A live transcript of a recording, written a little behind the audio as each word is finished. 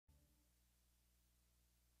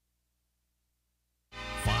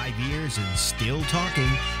5 years and still talking.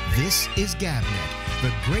 This is GabNet,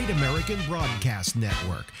 the Great American Broadcast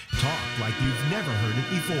Network. Talk like you've never heard it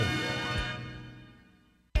before.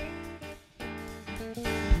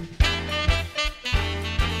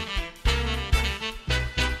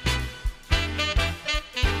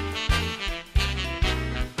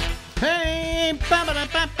 Hey,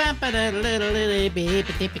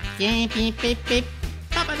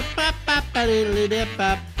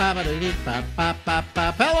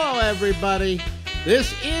 hello, everybody.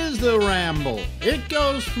 This is the Ramble. It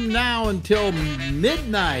goes from now until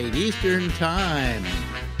midnight Eastern Time.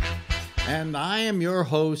 And I am your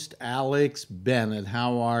host, Alex Bennett.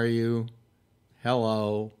 How are you?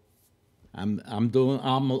 Hello. I'm doing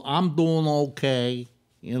okay,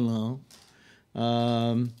 you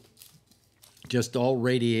know. Just all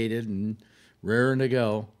radiated and raring to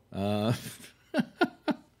go.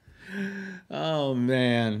 Oh,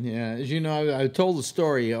 man. Yeah. As you know, I told the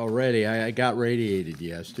story already. I got radiated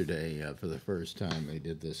yesterday for the first time. They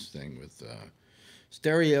did this thing with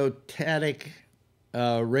stereostatic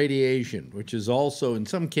radiation, which is also, in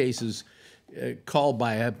some cases, called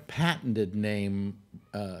by a patented name,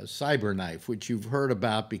 cyberknife, which you've heard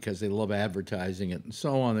about because they love advertising it and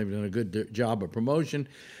so on. They've done a good job of promotion.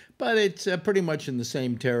 But it's pretty much in the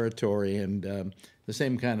same territory and the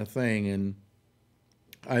same kind of thing. And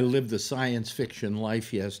I lived a science fiction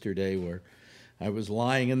life yesterday where I was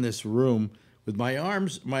lying in this room with my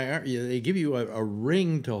arms. They give you a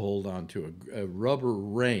ring to hold on to, a rubber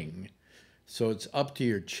ring. So it's up to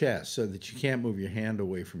your chest so that you can't move your hand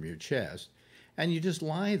away from your chest. And you just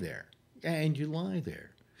lie there. And you lie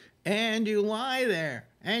there. And you lie there.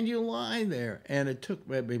 And you lie there. And it took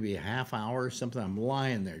maybe a half hour or something. I'm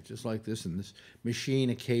lying there just like this. And this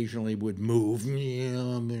machine occasionally would move.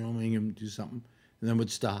 Do something. And then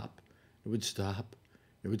would stop. It would stop.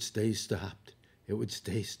 It would stay stopped. It would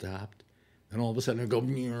stay stopped. And all of a sudden it would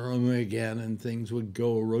go again. And things would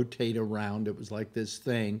go rotate around. It was like this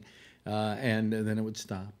thing. And then it would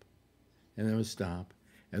stop. And then it would stop.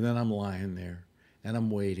 And then I'm lying there. And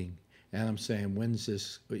I'm waiting. And I'm saying, when's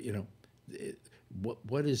this,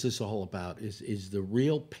 what is this all about? Is the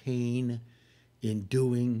real pain in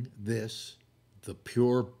doing this the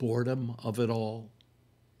pure boredom of it all?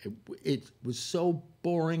 It was so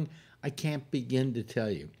boring, I can't begin to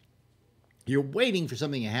tell you. You're waiting for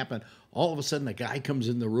something to happen. All of a sudden, a guy comes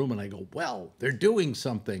in the room, and I go, well, they're doing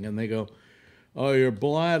something. And they go, oh, your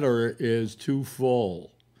bladder is too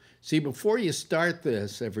full. See, before you start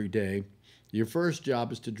this every day, your first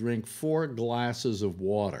job is to drink 4 glasses of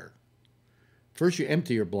water. First, you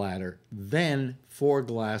empty your bladder, then 4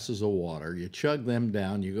 glasses of water. You chug them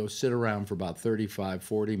down. You go sit around for about 35,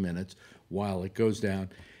 40 minutes while it goes down.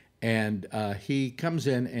 And he comes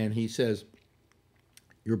in and he says,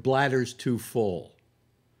 your bladder's too full.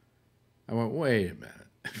 I went, wait a minute.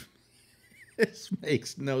 This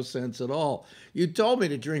makes no sense at all. You told me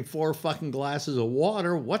to drink 4 fucking glasses of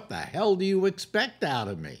water. What the hell do you expect out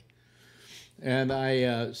of me? And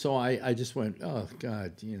I just went, oh,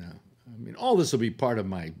 God, I mean, all this will be part of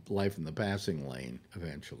my life in the passing lane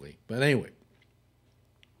eventually. But anyway,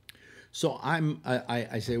 so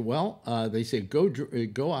I say, well, they say,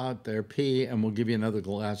 go out there, pee, and we'll give you another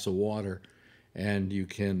glass of water, and you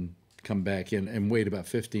can come back in and wait about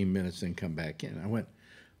 15 minutes and come back in. I went,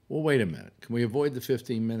 well, wait a minute. Can we avoid the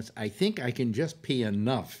 15 minutes? I think I can just pee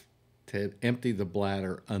enough to empty the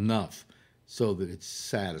bladder enough so that it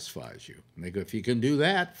satisfies you. And they go, if you can do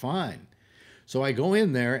that, fine. So I go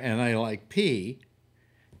in there and I pee,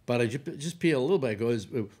 but I just pee a little bit. I go,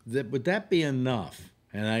 would that be enough?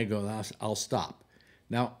 And I go, I'll stop.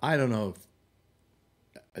 Now, I don't know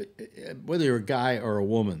whether you're a guy or a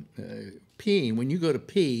woman. Peeing, when you go to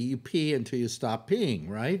pee, you pee until you stop peeing,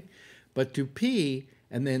 right? But to pee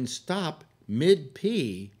and then stop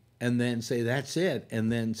mid-pee and then say, that's it,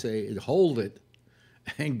 and then say, hold it,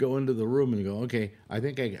 and go into the room and go, okay, I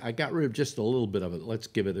think I got rid of just a little bit of it. Let's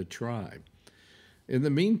give it a try. In the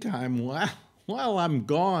meantime, while I'm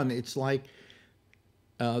gone, it's like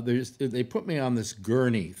they put me on this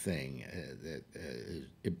gurney thing.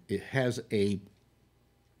 It has a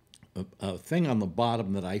thing on the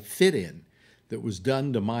bottom that I fit in that was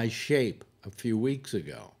done to my shape a few weeks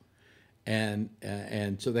ago. And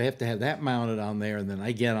so they have to have that mounted on there, and then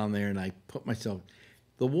I get on there and I put myself.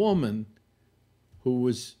 The woman who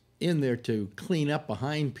was in there to clean up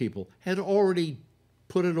behind people had already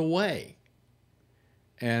put it away.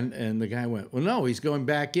 And the guy went, well, no, he's going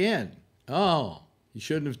back in. Oh, you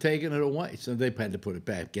shouldn't have taken it away. So they had to put it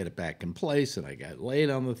back, get it back in place, and I got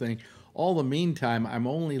laid on the thing. All the meantime, I'm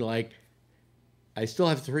only I still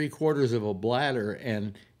have 3/4 of a bladder,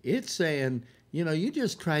 and it's saying you know, you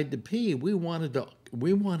just tried to pee. We wanted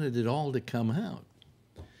it all to come out.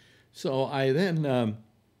 So I then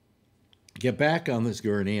get back on this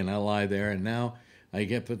gurney and I lie there, and now I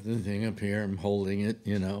get put the thing up here. I'm holding it,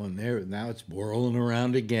 you know, and there now it's whirling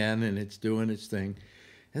around again and it's doing its thing,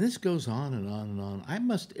 and this goes on and on and on.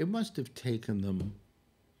 It must have taken them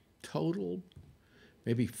total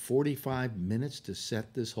maybe 45 minutes to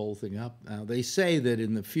set this whole thing up. Now they say that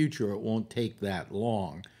in the future it won't take that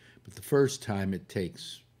long, but the first time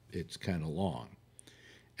it's kind of long.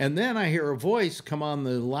 And then I hear a voice come on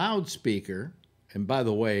the loudspeaker, and by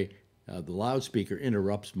the way, the loudspeaker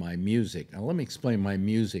interrupts my music. Now let me explain my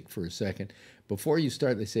music for a second. Before you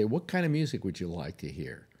start, they say, "What kind of music would you like to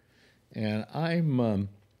hear?" And I don't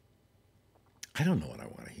know what I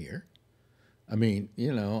want to hear. I mean,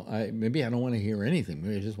 you know, maybe I don't want to hear anything.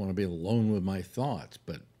 Maybe I just want to be alone with my thoughts.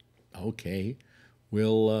 But okay,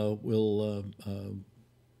 we'll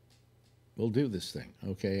do this thing.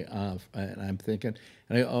 Okay, and I'm thinking,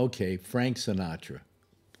 okay, Frank Sinatra.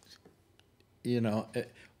 You know,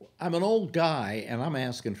 I'm an old guy, and I'm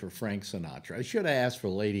asking for Frank Sinatra. I should have asked for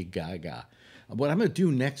Lady Gaga. What I'm going to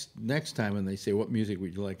do next time when they say, "What music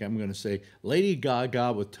would you like?" I'm going to say Lady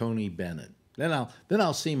Gaga with Tony Bennett. Then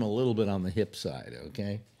I'll seem a little bit on the hip side,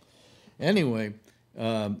 okay? Anyway,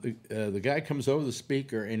 the guy comes over the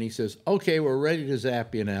speaker and he says, "Okay, we're ready to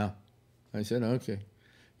zap you now." I said, "Okay."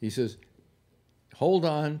 He says, "Hold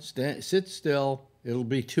on, sit still. It'll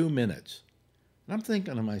be 2 minutes." And I'm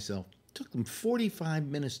thinking to myself, it took them 45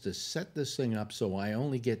 minutes to set this thing up, so I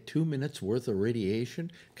only get 2 minutes worth of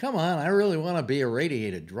radiation? Come on, I really want to be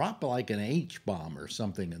irradiated. Drop like an H-bomb or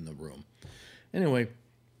something in the room. Anyway,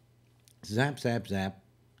 zap, zap, zap.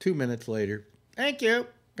 2 minutes later, "Thank you.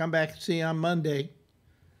 Come back and see you on Monday."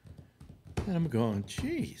 And I'm going,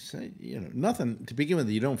 geez, you know, nothing. To begin with,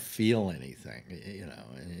 you don't feel anything, you know.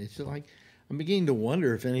 And it's like, I'm beginning to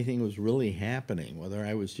wonder if anything was really happening, whether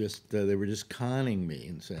I was just, they were just conning me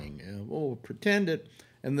and saying, "Oh, pretend it."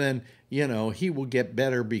 And then, you know, he will get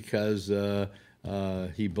better because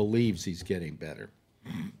he believes he's getting better.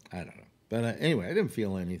 I don't know. But anyway, I didn't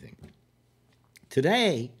feel anything.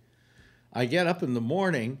 Today, I get up in the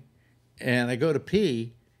morning and I go to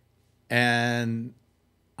pee, and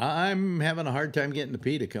I'm having a hard time getting the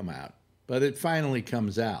pee to come out, but it finally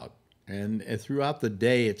comes out. And throughout the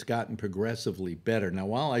day, it's gotten progressively better. Now,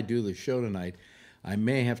 while I do the show tonight, I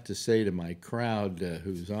may have to say to my crowd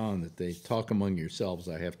who's on that they talk among yourselves.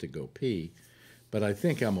 I have to go pee, but I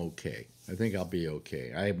think I'm okay. I think I'll be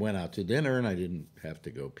okay. I went out to dinner and I didn't have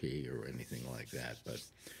to go pee or anything like that. But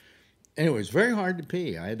anyway, it's very hard to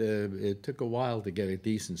pee. It took a while to get a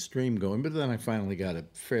decent stream going, but then I finally got a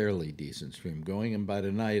fairly decent stream going. And by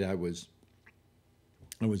the night, I was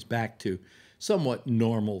back to somewhat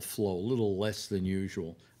normal flow, a little less than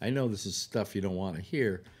usual. I know this is stuff you don't want to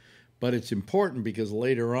hear, but it's important because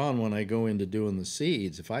later on when I go into doing the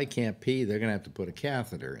seeds, if I can't pee, they're going to have to put a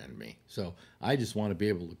catheter in me. So I just want to be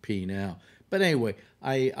able to pee now. But anyway,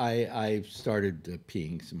 I started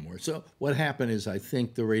peeing some more. So what happened is I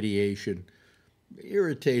think the radiation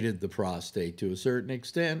irritated the prostate to a certain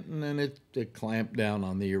extent, and then it clamped down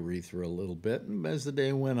on the urethra a little bit. And as the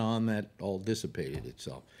day went on, that all dissipated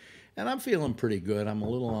itself. And I'm feeling pretty good. I'm a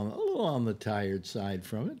little on the tired side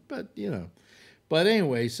from it, but you know. But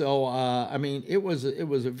anyway, so I mean, it was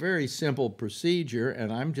a very simple procedure,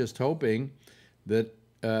 and I'm just hoping that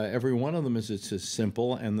every one of them is as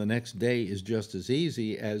simple, and the next day is just as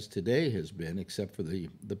easy as today has been, except for the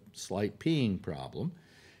slight peeing problem.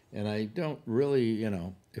 And I don't really, you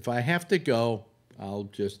know, if I have to go, I'll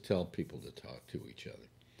just tell people to talk to each other.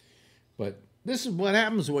 But this is what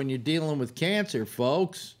happens when you're dealing with cancer,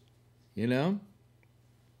 folks. You know.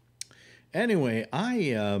 Anyway,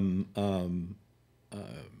 I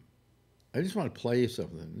just want to play you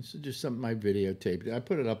something. This is just something I videotaped. I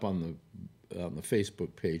put it up on the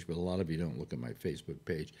Facebook page, but a lot of you don't look at my Facebook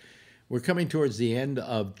page. We're coming towards the end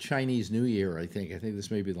of Chinese New Year, I think. I think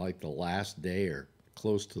this may be like the last day or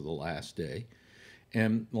close to the last day.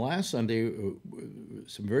 And last Sunday,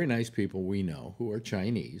 some very nice people we know who are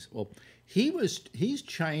Chinese. Well, he's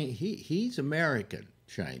Chinese. He's American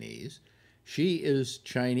Chinese. She is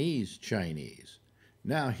Chinese.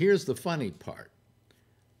 Now, here's the funny part.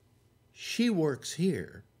 She works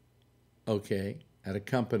here, okay, at a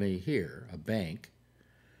company here, a bank,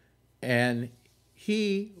 and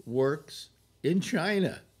he works in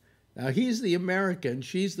China. Now, he's the American,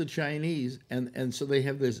 she's the Chinese, and so they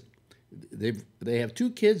have this, they have 2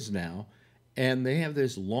 kids now, and they have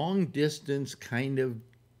this long distance kind of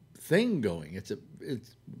thing going.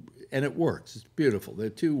 And it works. It's beautiful. They're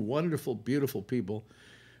 2 wonderful, beautiful people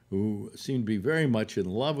who seem to be very much in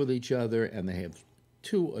love with each other, and they have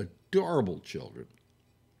two adorable children.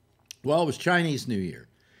 Well, it was Chinese New Year,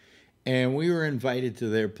 and we were invited to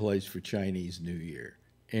their place for Chinese New Year.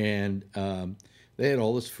 And they had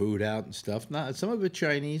all this food out and stuff. Not some of it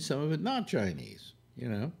Chinese, some of it not Chinese, you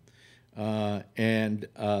know.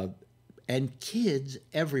 And kids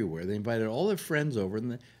everywhere. They invited all their friends over,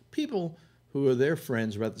 and the people who are their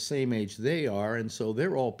friends are about the same age they are, and so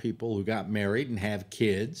they're all people who got married and have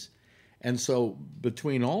kids. And so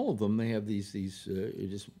between all of them, they have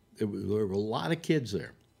there were a lot of kids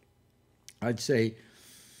there. I'd say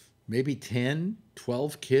maybe 10,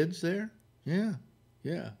 12 kids there. Yeah.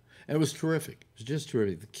 And it was terrific. It was just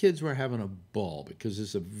terrific. The kids were having a ball because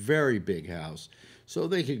it's a very big house, so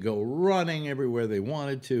they could go running everywhere they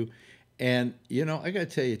wanted to. And, you know, I got to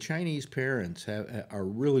tell you, Chinese parents are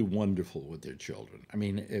really wonderful with their children. I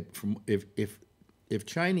mean, if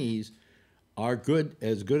Chinese are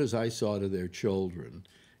as good as I saw to their children,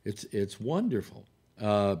 it's wonderful.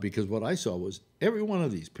 Because what I saw was every one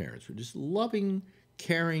of these parents were just loving,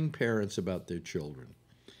 caring parents about their children.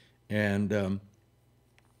 And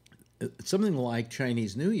something like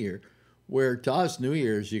Chinese New Year, where to us New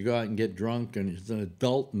Year's you go out and get drunk and it's an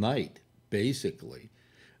adult night, basically.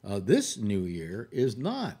 This New Year is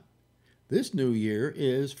not. This New Year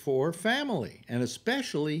is for family, and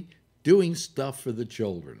especially doing stuff for the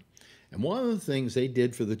children. And one of the things they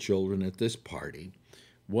did for the children at this party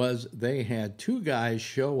was they had two guys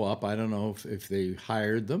show up. I don't know if they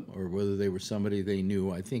hired them or whether they were somebody they knew.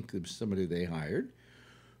 I think it was somebody they hired,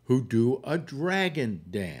 who do a dragon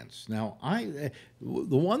dance. Now,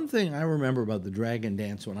 the one thing I remember about the dragon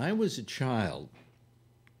dance, when I was a child,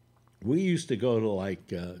 we used to go to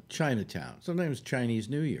like Chinatown, sometimes Chinese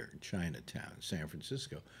New Year in Chinatown, San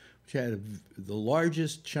Francisco, which had the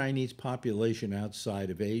largest Chinese population outside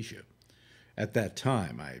of Asia at that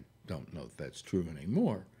time. I don't know if that's true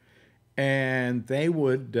anymore. And they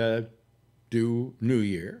would do New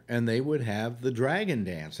Year, and they would have the dragon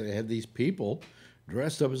dance. They had these people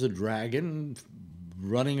dressed up as a dragon,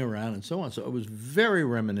 running around and so on. So it was very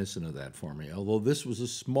reminiscent of that for me, although this was a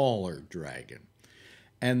smaller dragon.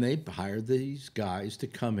 And they hired these guys to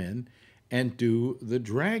come in and do the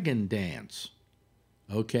dragon dance,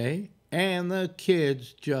 okay? And the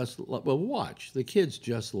kids just, the kids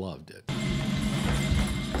just loved it.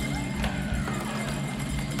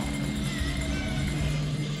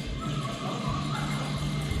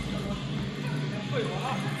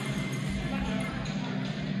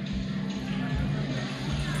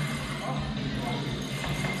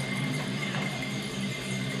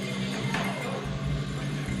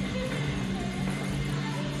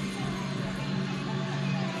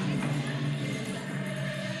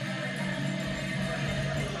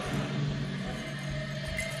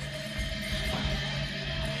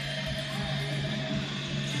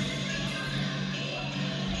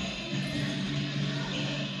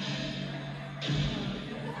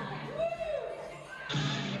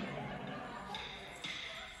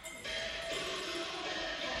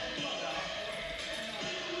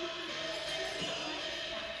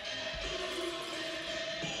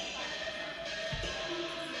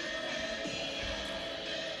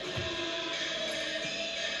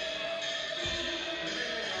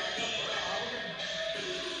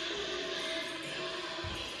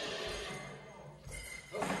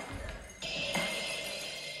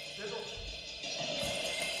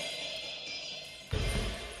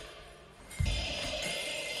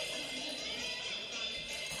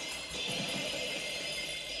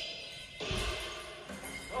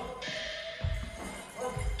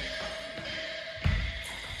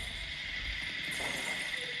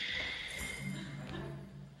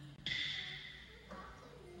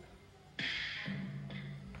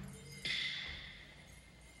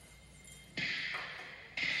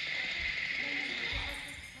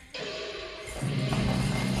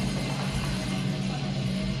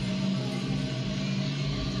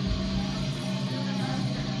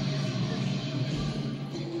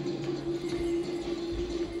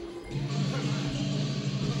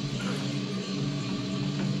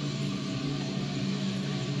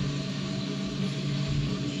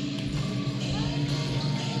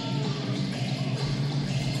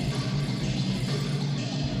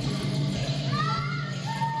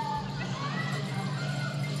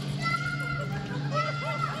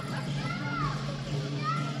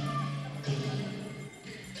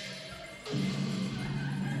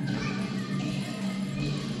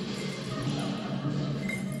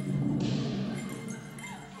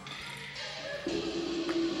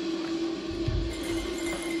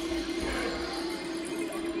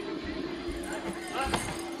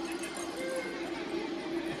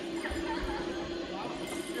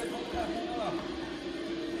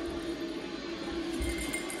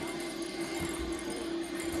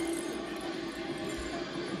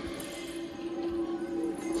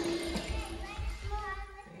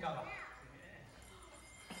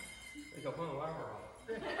 小朋友玩会儿吧。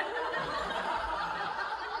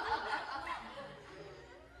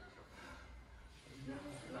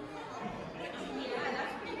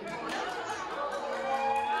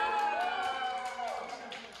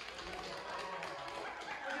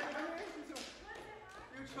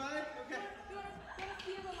You try? Okay.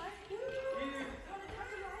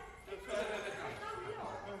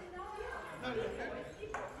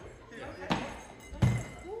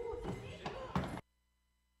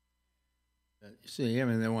 See, I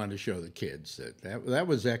mean, they wanted to show the kids that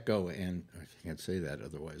was Echo, and I can't say that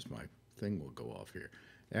otherwise my thing will go off here.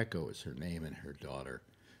 Echo is her name, and her daughter,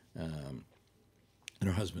 and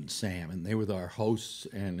her husband Sam, and they were our hosts,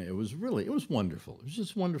 and it was wonderful. It was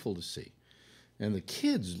just wonderful to see, and the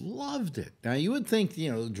kids loved it. Now you would think,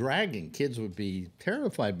 the dragon, kids would be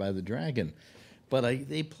terrified by the dragon, but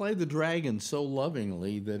they played the dragon so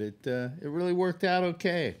lovingly that it really worked out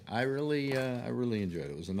okay. I really enjoyed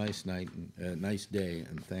it. It was a nice night, and a nice day,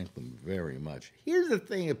 and thank them very much. Here's the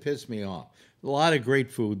thing that pissed me off: a lot of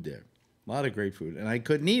great food there, a lot of great food, and I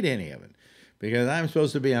couldn't eat any of it because I'm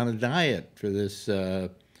supposed to be on a diet for this,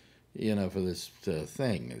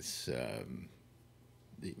 thing, this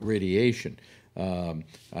radiation.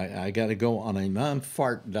 I got to go on a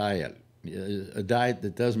non-fart diet. A diet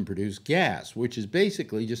that doesn't produce gas, which is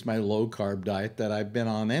basically just my low-carb diet that I've been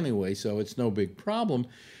on anyway, so it's no big problem.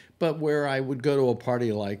 But where I would go to a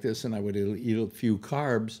party like this and I would eat a few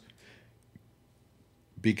carbs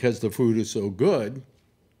because the food is so good,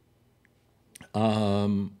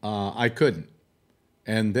 I couldn't.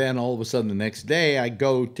 And then all of a sudden the next day I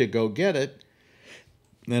go to go get it,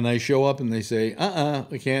 and I show up and they say,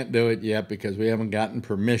 we can't do it yet because we haven't gotten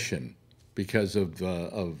permission, because of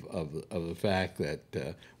the fact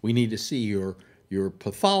that we need to see your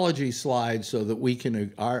pathology slide so that we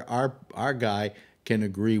can our guy can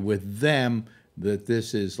agree with them that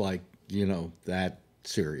this is like that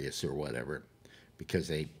serious or whatever, because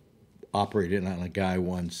they operated on a guy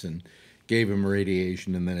once and gave him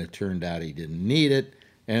radiation, and then it turned out he didn't need it,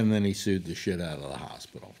 and then he sued the shit out of the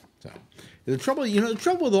hospital. So the trouble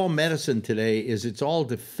with all medicine today is it's all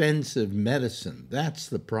defensive medicine. That's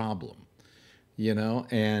the problem.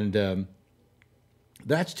 And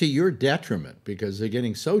that's to your detriment, because they're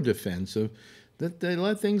getting so defensive that they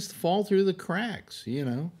let things fall through the cracks,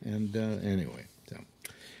 and anyway. So,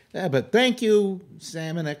 but thank you,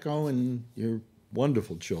 Sam and Echo, and your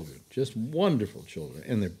wonderful children, just wonderful children,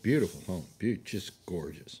 and their beautiful home, just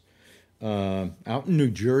gorgeous. Out in New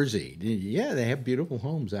Jersey, yeah, they have beautiful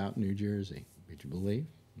homes out in New Jersey. Would you believe?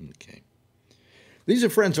 Okay. These are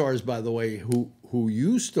friends of ours, by the way, who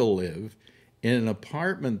used to live in an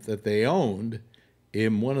apartment that they owned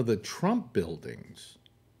in one of the Trump buildings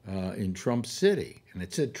in Trump City. And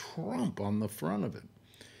it said Trump on the front of it.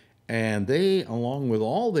 And they, along with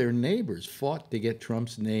all their neighbors, fought to get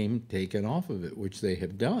Trump's name taken off of it, which they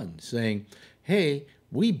have done, saying, hey,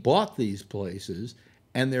 we bought these places,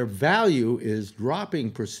 and their value is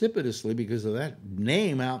dropping precipitously because of that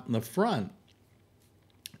name out in the front.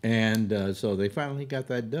 And so they finally got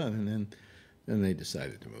that done, and then they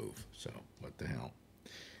decided to move. So what the hell?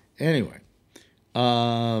 Anyway,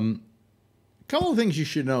 couple of things you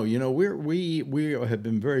should know. We have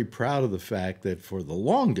been very proud of the fact that for the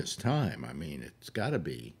longest time, I mean, it's got to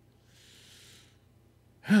be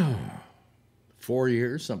 4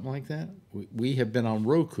 years, something like that. We have been on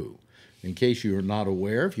Roku. In case you are not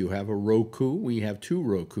aware, if you have a Roku, we have 2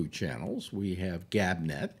 Roku channels. We have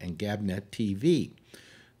GabNet and GabNet TV.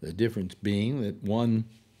 The difference being that one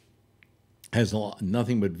has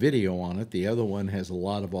nothing but video on it. The other one has a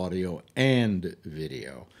lot of audio and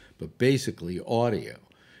video, but basically audio.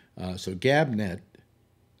 So GabNet,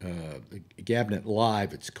 GabNet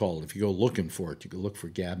Live, it's called. If you go looking for it, you can look for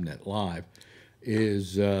GabNet Live,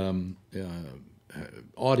 is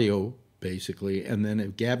audio, basically, and then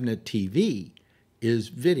if GabNet TV is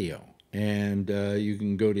video. And you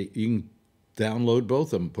can download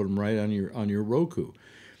both of them, put them right on your Roku.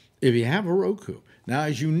 If you have a Roku. Now,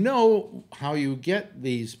 as you know, how you get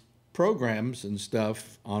these programs and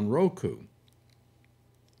stuff on Roku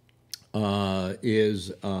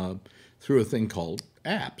is through a thing called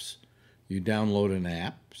apps. You download an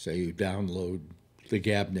app, say you download the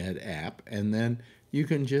GabNet app, and then you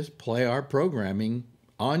can just play our programming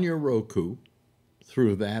on your Roku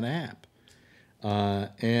through that app.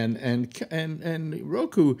 And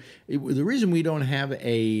Roku, the reason we don't have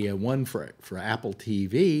a one for Apple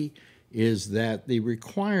TV is that the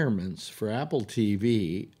requirements for Apple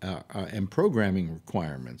TV and programming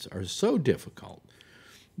requirements are so difficult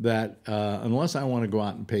that unless I want to go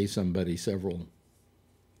out and pay somebody several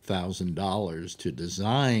 $1,000s to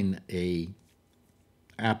design a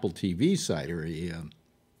Apple TV site or a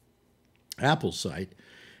Apple site,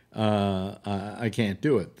 I can't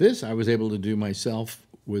do it. This I was able to do myself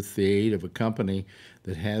with the aid of a company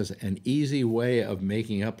that has an easy way of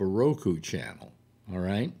making up a Roku channel, all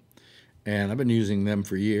right? And I've been using them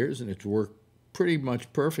for years, and it's worked pretty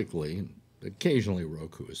much perfectly. Occasionally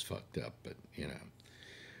Roku is fucked up, but, you know.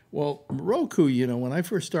 Well, Roku, you know, when I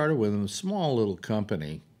first started with them, a small little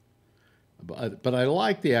company, but I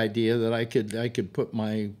like the idea that I could put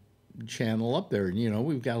my channel up there. And, you know,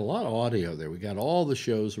 we've got a lot of audio there. We got all the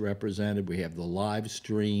shows represented. We have the live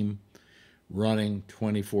stream running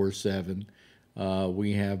 24/7.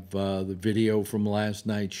 We have the video from last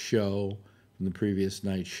night's show, from the previous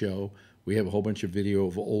night's show. We have a whole bunch of video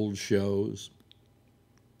of old shows.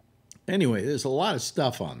 Anyway, there's a lot of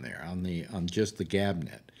stuff on there on just the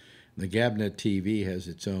Gabnet. The Gabnet TV has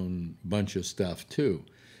its own bunch of stuff too.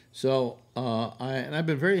 So I've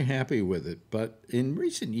been very happy with it. But in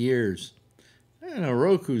recent years, I don't know,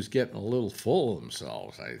 Roku's getting a little full of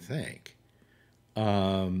themselves, I think.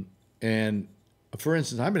 And for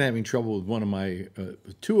instance, I've been having trouble with one of my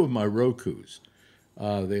two of my Rokus.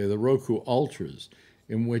 They're the Roku Ultras,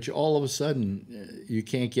 in which all of a sudden you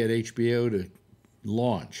can't get HBO to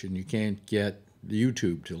launch, and you can't get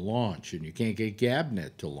YouTube to launch, and you can't get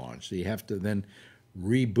Gabnet to launch. So you have to then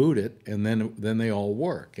reboot it, and then they all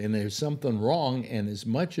work. And there's something wrong, and as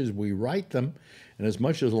much as we write them, and as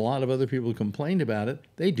much as a lot of other people complained about it,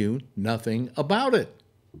 they do nothing about it.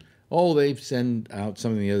 Oh, they send out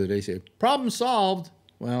something the other day, say, problem solved.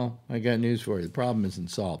 Well, I got news for you. The problem isn't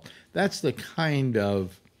solved. That's the kind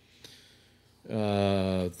of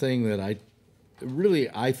thing that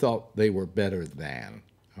I thought they were better than,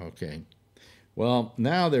 okay? Well,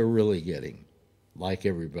 now they're really getting like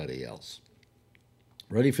everybody else.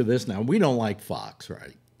 Ready for this now? We don't like Fox,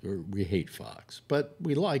 right? We hate Fox, but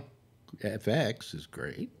we like FX is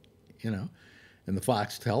great, you know, and the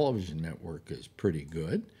Fox television network is pretty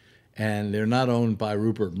good. And they're not owned by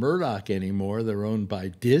Rupert Murdoch anymore. They're owned by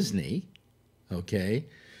Disney, okay?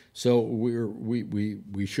 So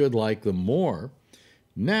we should like them more.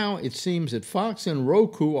 Now it seems that Fox and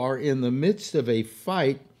Roku are in the midst of a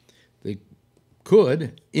fight that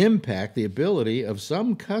could impact the ability of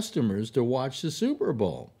some customers to watch the Super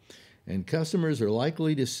Bowl. And customers are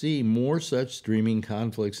likely to see more such streaming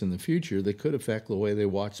conflicts in the future that could affect the way they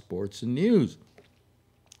watch sports and news.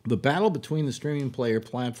 The battle between the streaming player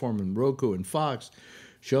platform and Roku and Fox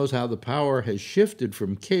shows how the power has shifted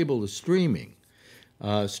from cable to streaming.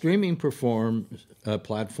 Streaming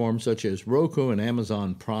platforms such as Roku and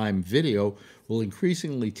Amazon Prime Video will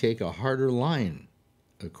increasingly take a harder line,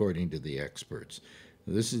 according to the experts.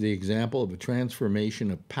 This is the example of a transformation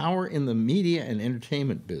of power in the media and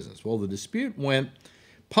entertainment business. Well, the dispute went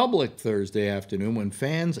public Thursday afternoon when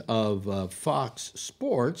fans of Fox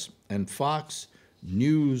Sports and Fox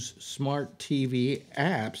News smart TV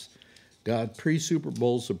apps got pre-Super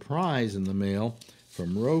Bowl surprise in the mail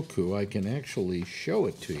from Roku. I can actually show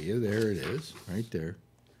it to you. There it is, right there.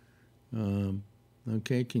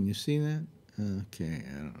 Okay, can you see that? Okay,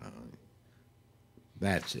 I don't know.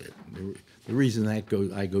 That's it. The reason I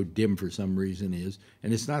go dim for some reason is,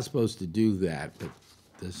 and it's not supposed to do that, but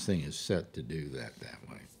this thing is set to do that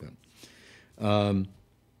way. But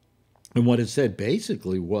and what it said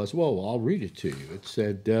basically was, well, I'll read it to you. It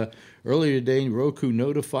said, earlier today, Roku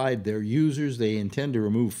notified their users they intend to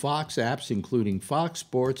remove Fox apps, including Fox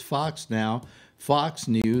Sports, Fox Now, Fox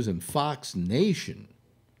News, and Fox Nation.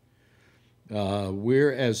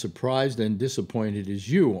 We're as surprised and disappointed as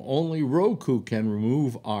you. Only Roku can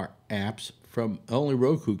remove our apps from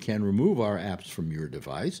your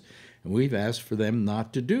device, and we've asked for them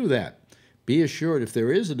not to do that. Be assured, if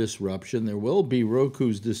there is a disruption, there will be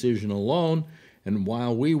Roku's decision alone, and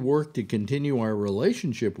while we work to continue our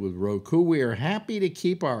relationship with Roku, we are happy to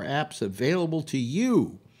keep our apps available to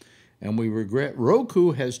you, and we regret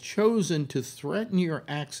Roku has chosen to threaten your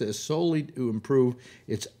access solely to improve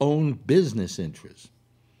its own business interests.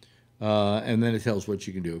 And then it tells what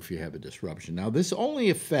you can do if you have a disruption. Now, this only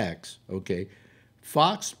affects, okay,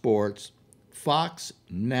 Fox Sports, Fox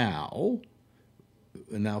Now.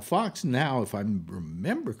 Now, Fox Now, if I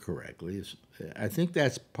remember correctly, I think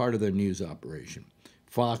that's part of their news operation.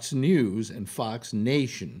 Fox News and Fox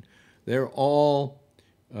Nation, they're all,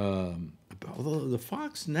 although the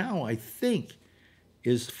Fox Now, I think,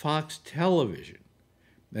 is Fox Television.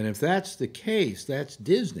 And if that's the case, that's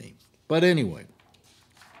Disney. But anyway,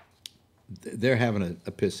 they're having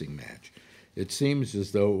a pissing match. It seems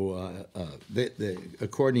as though,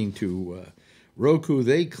 according to Roku,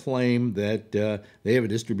 they claim that they have a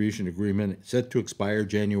distribution agreement set to expire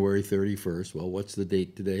January 31st. Well, what's the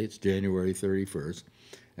date today? It's January 31st.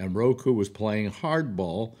 And Roku was playing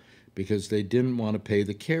hardball because they didn't want to pay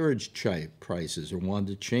the carriage prices or wanted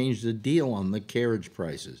to change the deal on the carriage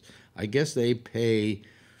prices. I guess they pay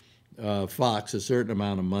Fox a certain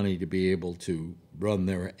amount of money to be able to run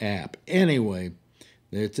their app. Anyway,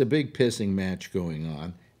 it's a big pissing match going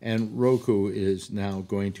on, and Roku is now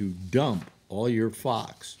going to dump all your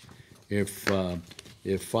Fox if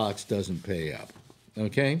Fox doesn't pay up.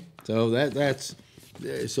 Okay, so that's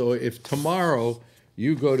so if tomorrow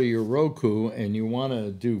you go to your Roku and you want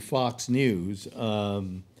to do Fox News,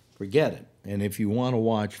 forget it. And if you want to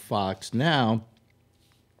watch Fox Now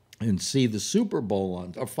and see the Super Bowl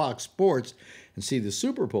on, or Fox Sports and see the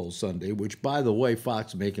Super Bowl Sunday, which, by the way,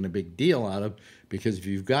 Fox is making a big deal out of, because if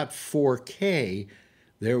you've got 4K,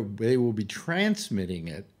 they will be transmitting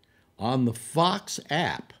it on the Fox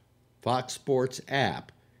app, Fox Sports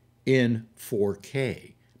app, in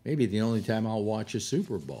 4K. Maybe the only time I'll watch a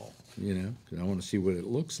Super Bowl, you know, because I want to see what it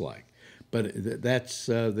looks like. But that's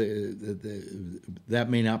that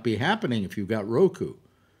may not be happening if you've got Roku.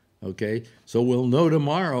 Okay, so we'll know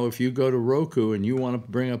tomorrow if you go to Roku and you want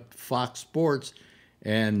to bring up Fox Sports,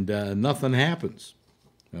 and nothing happens.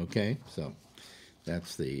 Okay, so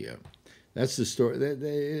that's the story.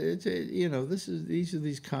 You know, these are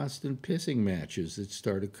these constant pissing matches that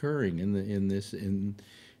start occurring in the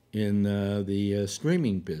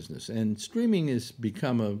streaming business, and streaming has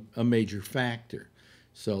become a major factor.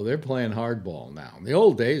 So they're playing hardball now. In the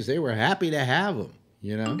old days, they were happy to have them,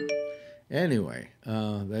 you know. Anyway,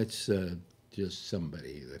 that's just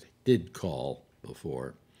somebody that did call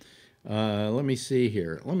before. Let me see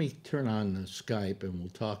here. Let me turn on the Skype and we'll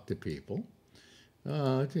talk to people.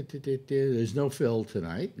 There's no Phil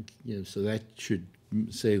tonight, you know, so that should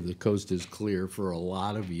say the coast is clear for a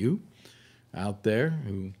lot of you out there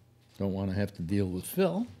who don't want to have to deal with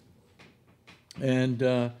Phil. And,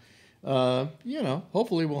 you know,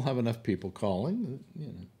 hopefully we'll have enough people calling. You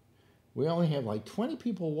know, we only have like 20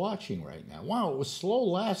 people watching right now. Wow, it was slow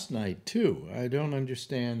last night too. I don't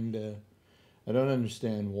understand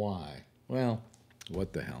why. Well,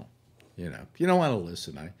 what the hell? You know, if you don't want to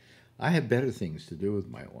listen, I have better things to do with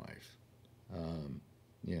my life.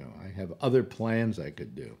 You know, I have other plans I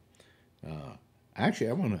could do. Actually,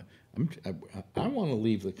 I want to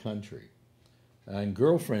leave the country, and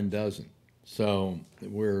girlfriend doesn't. So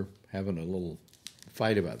we're having a little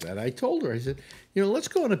fight about that. I told her, I said, you know, let's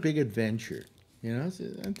go on a big adventure. You know, it's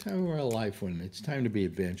a time of our life when it's time to be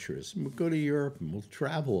adventurous. We'll go to Europe and we'll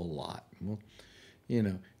travel a lot. We'll, you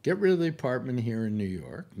know, get rid of the apartment here in New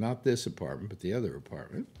York, not this apartment, but the other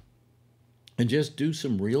apartment, and just do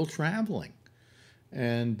some real traveling.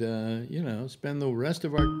 And, you know, spend the rest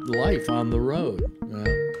of our life on the road.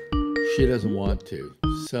 She doesn't want to.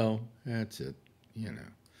 So that's it, you know.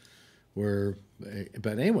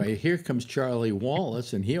 But anyway, here comes Charlie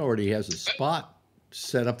Wallace, and he already has a spot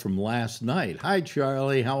set up from last night. Hi,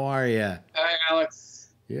 Charlie. How are you? Hi, Alex.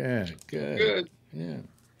 Yeah, good. Good.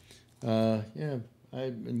 Yeah. Yeah.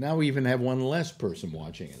 Now we even have one less person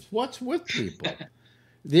watching us. What's with people?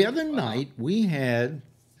 The other night, we had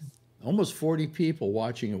almost 40 people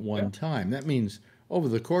watching at one time. That means over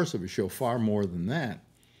the course of a show, far more than that.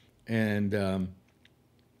 And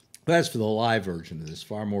that's for the live version of this.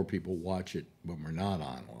 Far more people watch it when we're not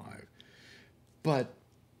on live. But,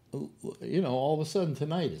 you know, all of a sudden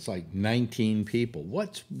tonight, it's like 19 people.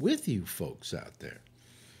 What's with you folks out there?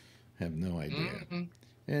 Have no idea. Mm-hmm.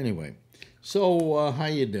 Anyway, so how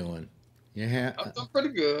you doing? I'm doing pretty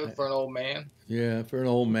good for an old man. Yeah, for an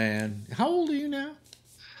old man. How old are you now?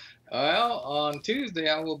 Well, on Tuesday,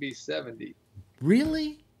 I will be 70.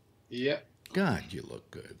 Really? Yep. God, you look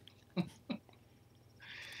good.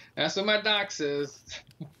 That's what my doc says.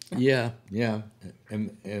 Yeah,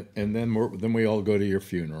 and then we all go to your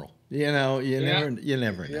funeral. You know, you never know.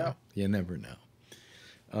 Yeah. You never know.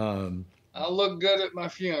 I'll look good at my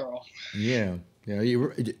funeral. Yeah.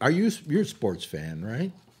 You're a sports fan,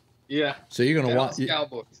 right? Yeah. So you're gonna watch.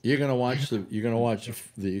 Cowboys. You're gonna watch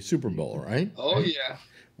the Super Bowl, right? Oh yeah.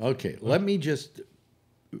 Okay. Let me just.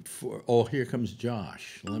 Here comes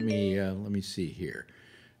Josh. Let me see here.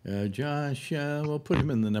 Josh, we'll put him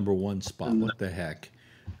in the number one spot. What the heck?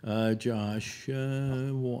 Josh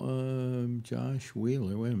Wheeler.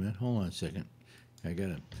 Wait a minute. Hold on a second. I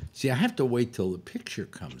have to wait till the picture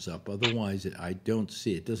comes up. Otherwise, I don't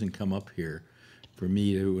see it. It doesn't come up here for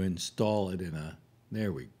me to install it in a.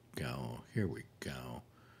 There we go. Here we go.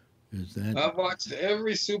 Is that? I've watched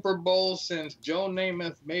every Super Bowl since Joe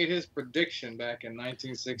Namath made his prediction back in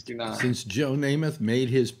 1969. Since Joe Namath made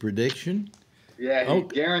his prediction? Yeah, he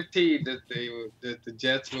Okay. guaranteed that the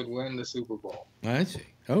Jets would win the Super Bowl. I see.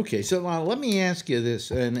 Okay, so now let me ask you this,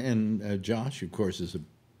 and Josh, of course, is a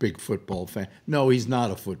big football fan. No, he's not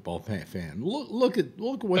a football fan. Look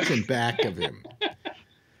what's in back of him.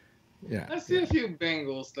 Yeah, I see a few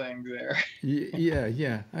Bengals things there.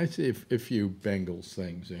 yeah. I see a few Bengals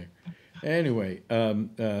things there. Anyway,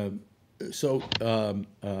 so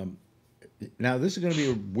now this is going to be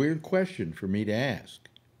a weird question for me to ask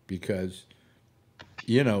because,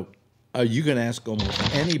 you know, you can ask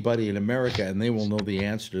almost anybody in America and they will know the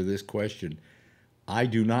answer to this question. I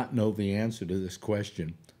do not know the answer to this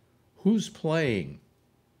question. Who's playing?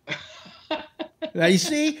 Now you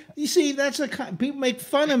see, that's people make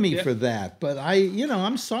fun of me for that, but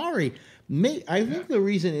I'm sorry. I think the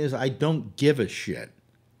reason is I don't give a shit.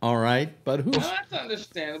 All right, but who's? No, that's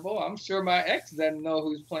understandable. I'm sure my ex doesn't know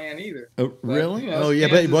who's playing either. Really? But, Oh yeah,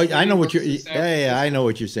 but I know what you're. Yeah, I know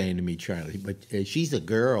what you're saying to me, Charlie. But she's a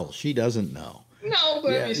girl. She doesn't know. No,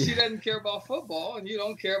 but I mean, she doesn't care about football, and you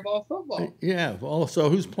don't care about football. Yeah. Well, so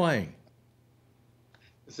who's playing?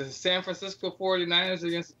 It's the San Francisco 49ers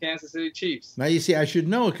against the Kansas City Chiefs. Now you see, I should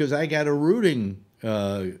know because I got a rooting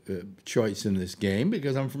choice in this game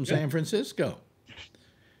because I'm from San Francisco.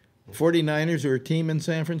 49ers are a team in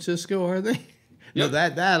San Francisco, are they? No,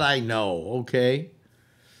 that I know. Okay.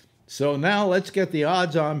 So now let's get the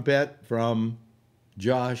odds-on bet from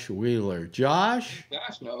Josh Wheeler. Josh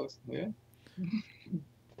knows. Yeah.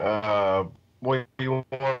 What do you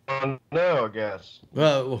want to know? I guess.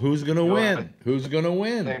 Well, who's gonna win? Who's gonna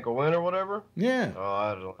win? Think a win or whatever. Yeah. Oh,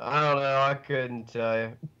 I don't know. I couldn't tell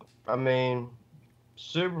you. I mean,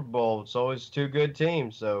 Super Bowl. It's always two good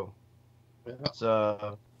teams, so it's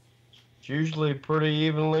usually pretty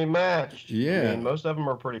evenly matched. Yeah. I mean, most of them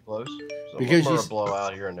are pretty close. Some Because of them are a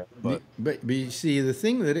blowout here and there. But you see, the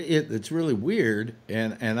thing that's really weird,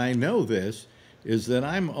 and I know this, is that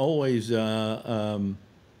I'm always hold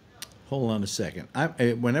on a second.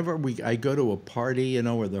 Whenever I go to a party,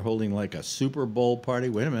 where they're holding like a Super Bowl party.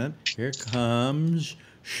 Wait a minute. Here comes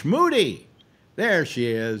Schmooty. There she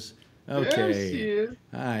is. Okay. There she is.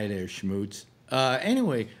 Hi there, Schmoots.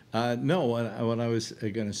 Anyway, no. What I was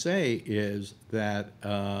going to say is that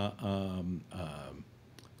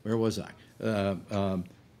where was I?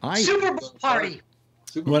 Super Bowl party.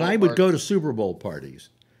 When I would go to Super Bowl parties,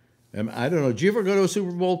 I don't know. Did you ever go to a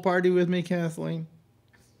Super Bowl party with me, Kathleen?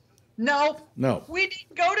 No. No. We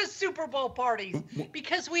didn't go to Super Bowl parties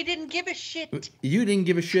because we didn't give a shit. You didn't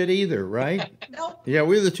give a shit either, right? No. Yeah,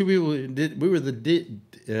 we were the two people who did. We were the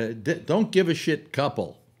don't give a shit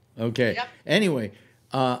couple. Okay. Yep. Anyway,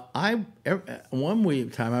 one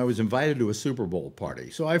time I was invited to a Super Bowl party,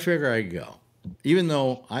 so I figure I'd go, even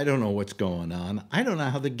though I don't know what's going on. I don't know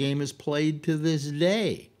how the game is played to this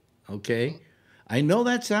day. Okay, I know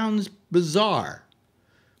that sounds bizarre.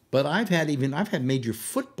 But I've had major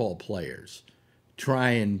football players try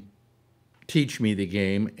and teach me the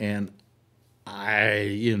game, and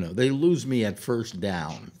they lose me at first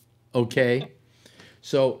down. Okay,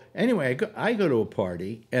 so anyway, I go to a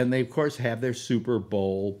party, and they of course have their Super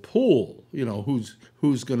Bowl pool.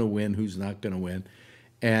 Who's going to win, who's not going to win,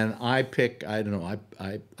 and I pick. I don't know.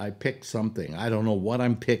 I pick something. I don't know what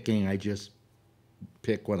I'm picking. I just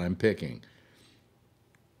pick what I'm picking.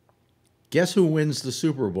 Guess who wins the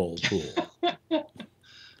Super Bowl pool?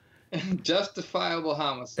 Justifiable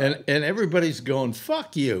homicide. And everybody's going,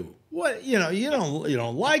 "Fuck you! What you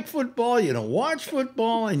don't like football, you don't watch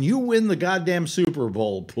football, and you win the goddamn Super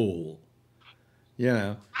Bowl pool."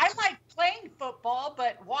 I like playing football,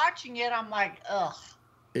 but watching it, I'm like, ugh.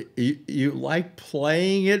 You like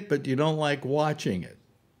playing it, but you don't like watching it.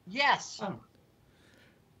 Yes.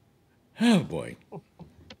 Oh boy.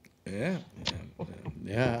 Yeah.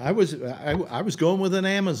 I was going with an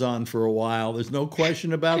Amazon for a while. There's no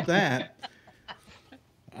question about that.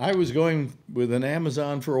 I was going with an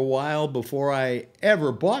Amazon for a while before I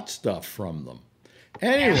ever bought stuff from them.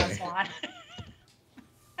 Anyway.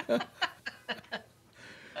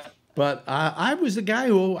 But I was the guy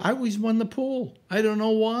who always won the pool. I don't know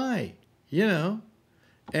why,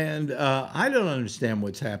 And I don't understand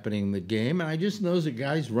what's happening in the game. And I just know the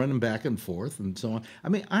guys running back and forth and so on. I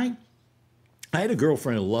mean, I had a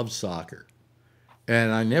girlfriend who loved soccer.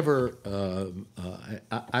 And I never,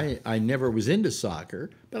 I never was into soccer,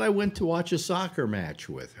 but I went to watch a soccer match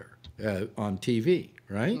with her on TV,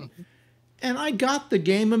 right? Mm-hmm. And I got the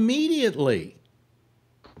game immediately.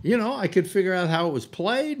 I could figure out how it was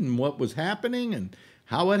played and what was happening and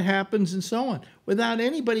how it happens and so on, without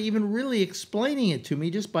anybody even really explaining it to me,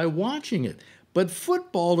 just by watching it. But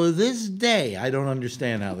football, to this day, I don't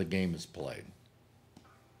understand how the game is played.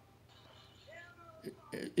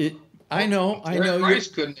 I know. Jerry Rice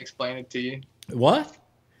couldn't explain it to you. What?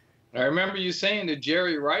 I remember you saying that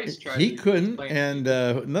Jerry Rice tried He to couldn't, explain and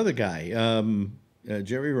another guy,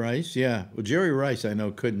 Jerry Rice. Yeah, well, Jerry Rice, I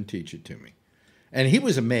know, couldn't teach it to me, and he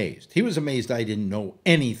was amazed. He was amazed I didn't know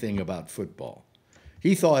anything about football.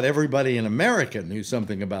 He thought everybody in America knew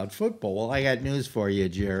something about football. Well, I got news for you,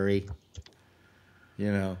 Jerry.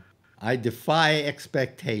 You know, I defy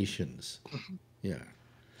expectations. Yeah.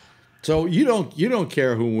 So you don't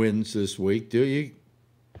care who wins this week, do you,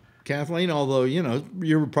 Kathleen? Although, you know,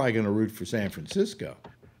 you're probably going to root for San Francisco.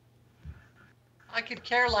 I could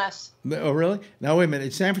care less. Oh, really? Now, wait a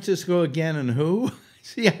minute. San Francisco again and who?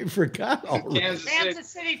 See, I forgot already. Kansas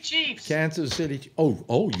City Chiefs. Kansas City.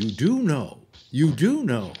 Oh, you do know. You do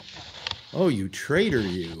know. Oh, you traitor,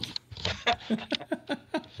 you.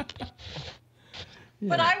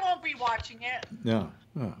 But I won't be watching it. No.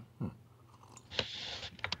 Oh.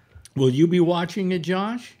 Will you be watching it,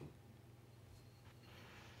 Josh?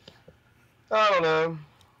 I don't know.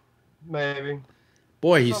 Maybe.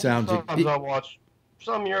 Boy, he sounds. Sometimes I watch.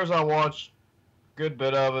 Some years I watch a good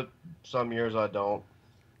bit of it. Some years I don't.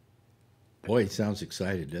 Boy, he sounds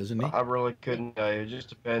excited, doesn't he? I really couldn't tell you. It just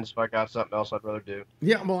depends if I got something else I'd rather do.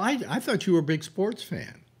 Yeah, well, I thought you were a big sports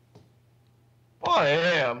fan. Well, I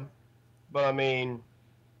am. But, I mean,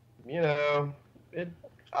 you know,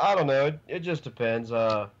 I don't know. It just depends.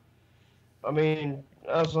 I mean,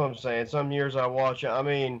 that's what I'm saying. Some years I watch it. I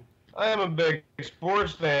mean, I am a big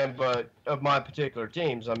sports fan, but of my particular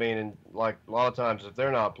teams. I mean, and like a lot of times if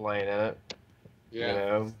they're not playing in it, you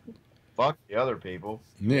know, fuck the other people.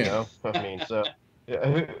 Yeah. You know? I mean, so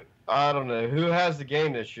I don't know who has the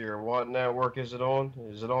game this year. What network is it on?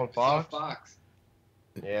 Is it on Fox? It's on Fox.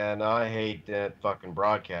 Yeah, and I hate that fucking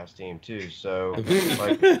broadcast team too. So,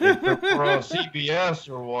 like, if it were on CBS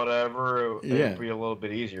or whatever, it would be a little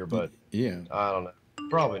bit easier. But yeah, I don't know.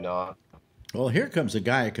 Probably not. Well, here comes a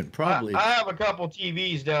guy who can probably. I have a couple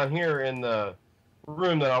TVs down here in the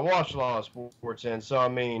room that I watch a lot of sports in. So I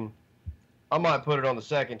mean, I might put it on the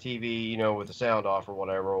second TV, you know, with the sound off or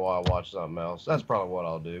whatever, while I watch something else. That's probably what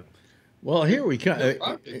I'll do. Well, here we come.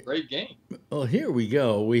 Great game. Well, here we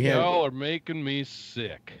go. We have. Y'all are making me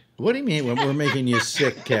sick. What do you mean when we're making you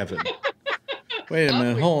sick, Kevin? Wait a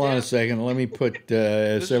minute. Hold on a second. Let me put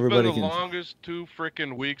This so everybody has been the can. longest 2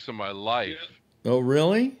 freaking weeks of my life. Oh,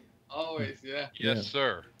 really? Always, yeah. Yes,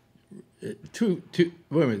 sir. Two.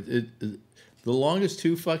 Wait a minute. The longest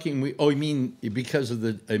 2 fucking weeks. Oh, you mean because of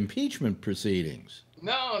the impeachment proceedings?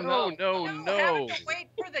 No. Having to wait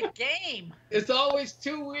for the game. It's always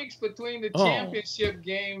 2 weeks between the championship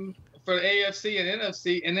game for the AFC and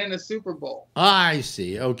NFC, and then the Super Bowl. I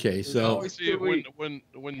see. Okay, so See,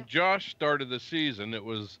 when Josh started the season, it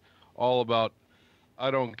was all about, I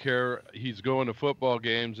don't care. He's going to football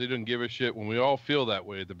games. He didn't give a shit. When we all feel that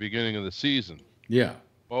way at the beginning of the season. Yeah.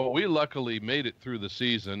 Well, we luckily made it through the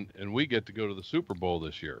season, and we get to go to the Super Bowl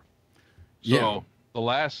this year. So Yeah. the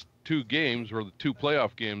last 2 games were the 2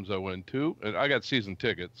 playoff games I went to, and I got season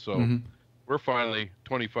tickets. So we're finally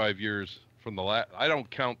 25 years from the last. I don't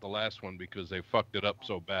count the last one because they fucked it up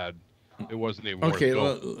so bad. It wasn't even worth okay.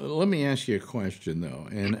 going. Let me ask you a question though,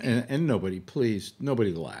 and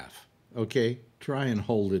nobody laugh. Okay, try and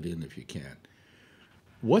hold it in if you can.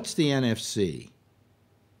 What's the NFC?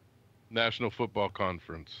 National Football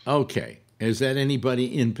Conference. Okay. Is that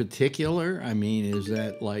anybody in particular? I mean, is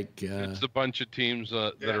that like... it's a bunch of teams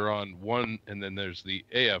that are on one, and then there's the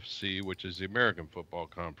AFC, which is the American Football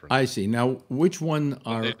Conference. I see. Now, which one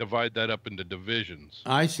are... They divide that up into divisions.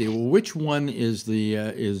 I see. Well, which one is the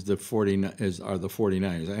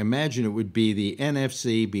 49ers? I imagine it would be the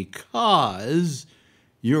NFC because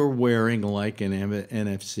you're wearing like an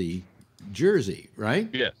NFC jersey, right?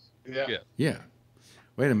 Yes. Yeah. Yeah.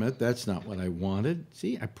 Wait a minute, that's not what I wanted.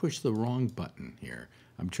 See, I pushed the wrong button here.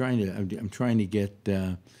 I'm trying to get.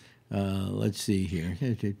 Let's see here.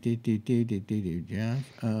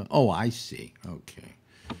 Oh, I see. Okay.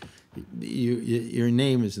 Your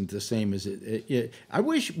name isn't the same as it. I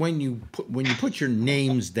wish when you put your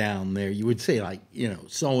names down there, you would say like, you know,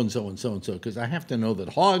 so and so and so and so, because I have to know that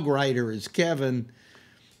Hog Rider is Kevin,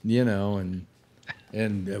 you know, and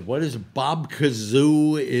what is Bob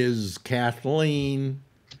Kazoo is Kathleen.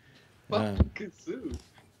 Kazoo.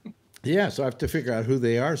 Yeah, so I have to figure out who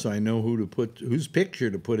they are, so I know whose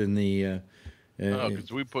picture to put in the.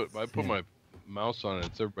 Because I put my mouse on it.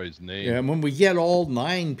 It's everybody's name. Yeah, and when we get all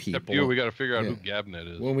 9 people, Except you, we got to figure out who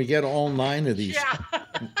Gabnet is. When we get all 9 of these,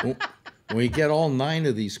 when we get all 9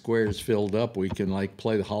 of these squares filled up, we can like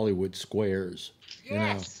play the Hollywood squares.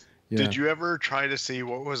 Yes. Did you ever try to see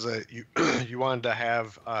what was you wanted to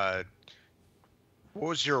have What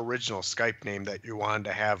was your original Skype name that you wanted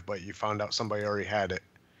to have, but you found out somebody already had it?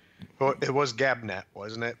 Well, it was Gabnet,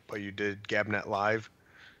 wasn't it? But you did Gabnet Live.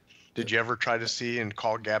 Did you ever try to see and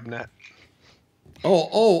call Gabnet?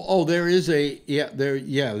 Oh, there's a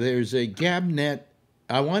Gabnet.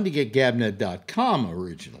 I wanted to get Gabnet.com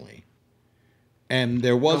originally. And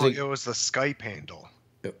there was it was the Skype handle.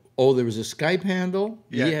 Oh, there was a Skype handle?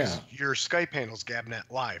 Yeah. Your Skype handle's Gabnet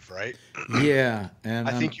Live, right? Yeah. And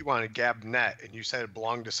I think you wanted Gabnet, and you said it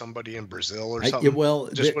belonged to somebody in Brazil or something.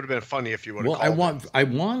 It just would have been funny if you would have called it. I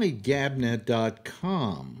wanted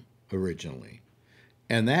Gabnet.com originally.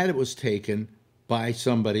 And that it was taken by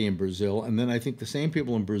somebody in Brazil. And then I think the same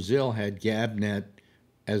people in Brazil had Gabnet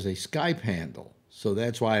as a Skype handle. So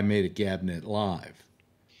that's why I made it Gabnet Live.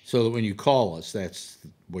 So that when you call us, that's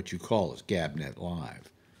what you call us, Gabnet Live.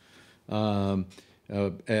 And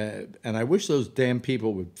I wish those damn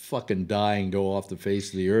people would fucking die and go off the face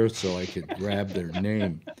of the earth so I could grab their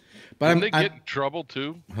name. But Didn't they get in trouble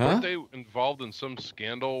too? Huh? Weren't they involved in some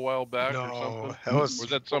scandal a while back or something? Or was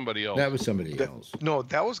that somebody else? That was somebody else. No,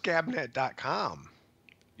 that was Gabnet.com.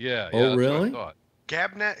 Yeah. Oh, that's really? what I thought.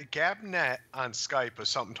 Gabnet on Skype was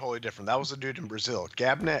something totally different. That was a dude in Brazil.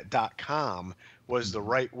 Gabnet.com was the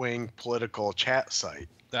right-wing political chat site.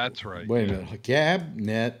 That's right. Wait a minute.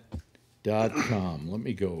 Gabnet.com. Let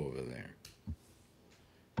me go over there.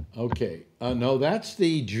 Okay. No, that's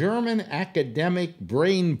the German academic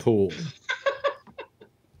brain pool.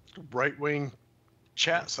 Right-wing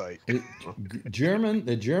chat site. The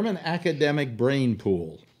German academic brain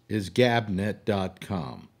pool is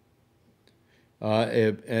Gabnet.com.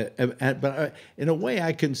 But in a way,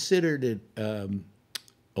 I considered it a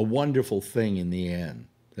wonderful thing in the end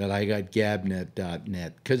that I got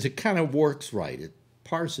Gabnet.net because it kind of works right. It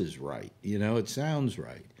parses right. You know, it sounds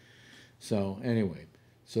right. So anyway,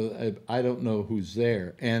 I don't know who's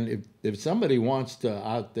there. And if somebody wants to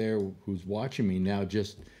out there who's watching me now,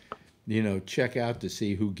 just, you know, check out to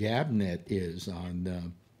see who Gabnet is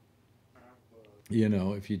on, you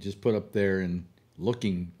know, if you just put up there and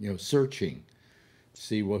looking, you know, searching.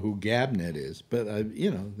 See who Gabnet is, but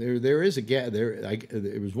you know there is a there.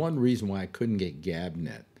 There was one reason why I couldn't get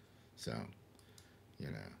Gabnet, so you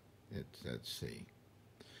know let's see.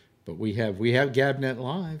 But we have Gabnet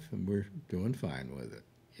Live, and we're doing fine with it.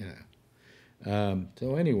 You know.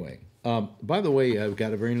 So anyway, by the way, I've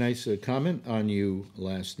got a very nice comment on you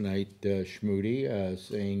last night, Schmoody,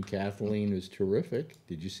 saying Kathleen is terrific.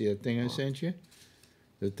 Did you see that thing I sent you?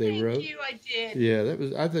 That they wrote. Thank you, I did. Yeah, that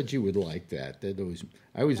was. I thought you would like that.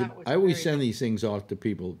 I always send these things off to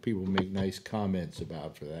people. People make nice comments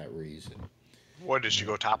about for that reason. What, did she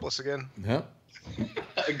go topless again? Huh?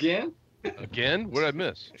 Again? Again? What did I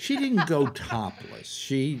miss? She didn't go topless.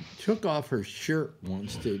 She took off her shirt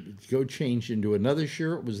once to go change into another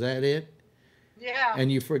shirt. Was that it? Yeah.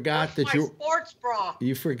 And you forgot that you sports bra.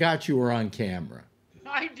 You forgot you were on camera.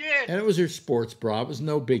 I did. And it was her sports bra. It was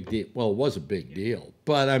no big deal. Well, it was a big deal,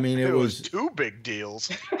 but I mean, it was two big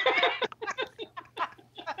deals.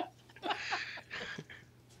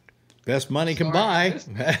 Best money can buy.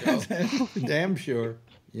 Damn sure,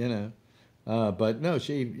 you know. But no,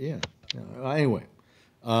 anyway.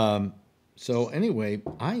 So anyway,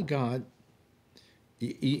 I got,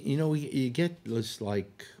 you know, you get this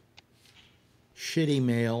like shitty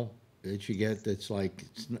mail that you get that's like,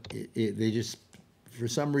 they just, for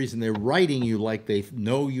some reason, they're writing you like they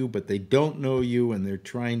know you, but they don't know you, and they're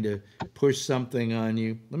trying to push something on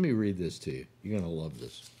you. Let me read this to you. You're going to love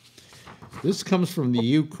this. This comes from the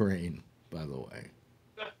Ukraine, by the way.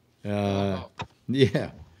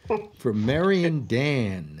 Yeah, from Marion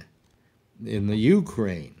Dan in the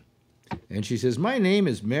Ukraine. And she says, "My name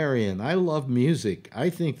is Marion. I love music. I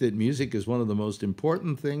think that music is one of the most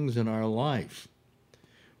important things in our life.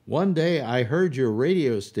 One day I heard your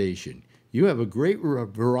radio station. You have a great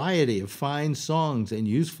variety of fine songs and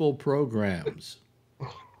useful programs.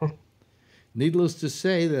 Needless to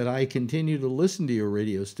say that I continue to listen to your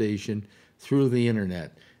radio station through the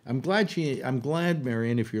internet." I'm glad,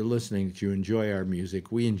 Marion, if you're listening, that you enjoy our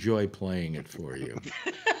music. We enjoy playing it for you.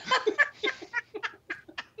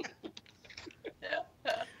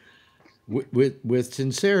 With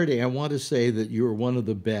sincerity, I want to say that you are one of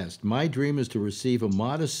the best. My dream is to receive a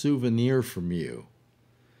modest souvenir from you.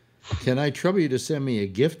 Can I trouble you to send me a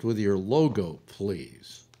gift with your logo,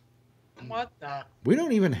 please? What the? We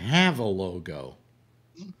don't even have a logo.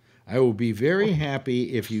 I will be very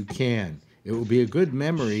happy if you can. It will be a good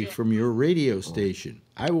memory from your radio station.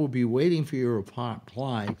 I will be waiting for your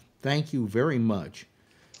reply. Thank you very much.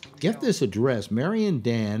 Get this address, Marion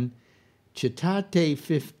Dan, Citate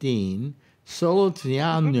 15,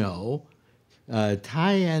 Solotano,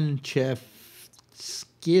 Tayanchevsk,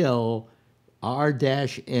 skill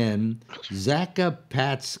R-N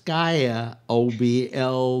Zakapatskaya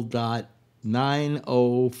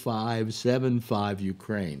OBL.90575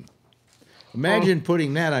 Ukraine. Imagine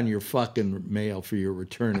putting that on your fucking mail for your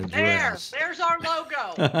return address. There's our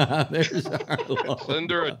logo. There's our logo.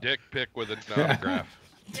 Send her a dick pic with an autograph.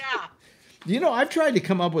 Yeah. You know, I've tried to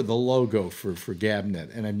come up with a logo for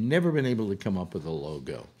Gabnet, and I've never been able to come up with a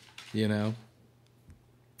logo. You know?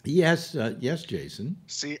 Yes, yes, Jason.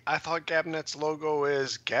 See, I thought Gabnet's logo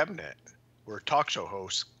is Gabnet, where talk show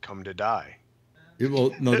hosts come to die.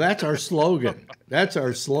 Well, no, that's our slogan. That's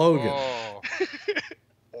our slogan. Oh,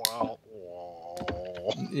 Wow.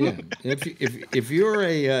 Yeah. If you're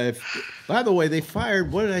a, by the way, they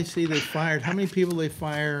fired. What did I see? They fired. How many people they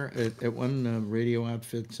fire at one radio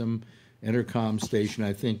outfit, some intercom station?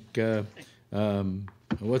 I think.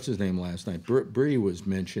 What's his name last night? Bree was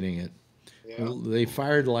mentioning it. Yeah. They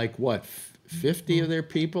fired like what, 50 of their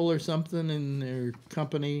people or something in their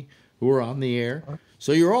company who were on the air.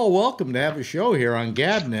 So you're all welcome to have a show here on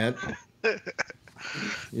Gabnet.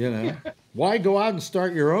 You know, why go out and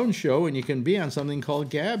start your own show when you can be on something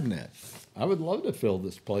called Gabnet? I would love to fill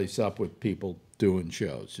this place up with people doing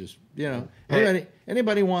shows. Just, you know,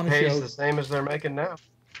 anybody want a show? Pays the same as they're making now.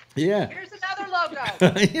 Yeah. Here's another logo.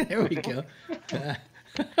 There we go.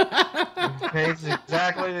 Pays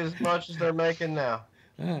exactly as much as they're making now.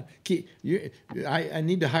 I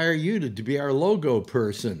need to hire you to be our logo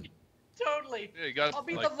person. Totally. Yeah, I'll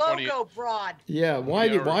be like the logo broad. Yeah.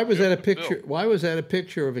 Why was that a picture? Why was that a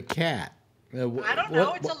picture of a cat? I don't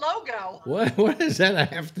know. It's a logo. What does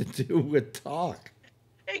that have to do with talk?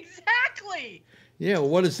 Exactly. Yeah.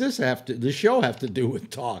 What does the show have to do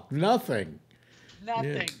with talk? Nothing.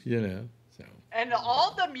 Nothing. Yeah, you know. So. And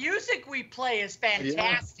all the music we play is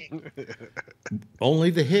fantastic. Yeah.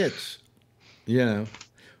 Only the hits. You know.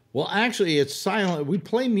 Well, actually, it's silent. We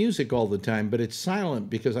play music all the time, but it's silent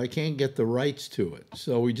because I can't get the rights to it.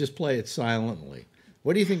 So we just play it silently.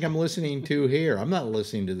 What do you think I'm listening to here? I'm not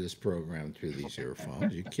listening to this program through these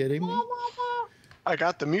earphones. You kidding me? I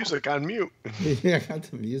got the music on mute. Yeah, I got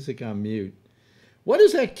the music on mute. What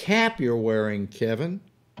is that cap you're wearing, Kevin?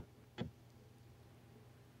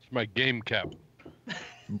 it's my game cap.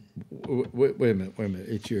 Wait a minute.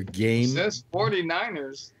 It's your game. It says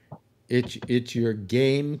 49ers. It's your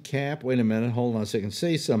game cap. Wait a minute. Hold on a second.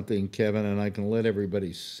 Say something, Kevin, and I can let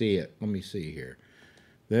everybody see it. Let me see here.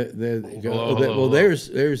 There you go. Well,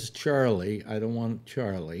 there's Charlie. I don't want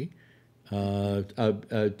Charlie.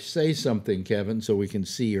 Say something, Kevin, so we can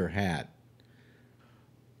see your hat.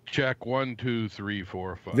 Check 1, 2, 3,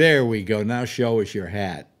 4, 5. There we go. Now show us your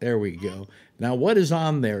hat. There we go. Now, what is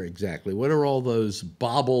on there exactly? What are all those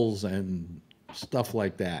baubles and stuff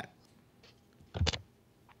like that?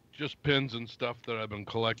 Just pins and stuff that I've been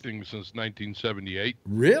collecting since 1978.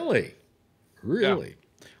 Really? Really?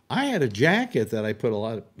 Yeah. I had a jacket that I put a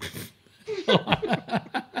lot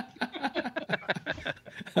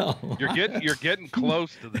of... You're getting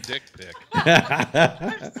close to the dick pic.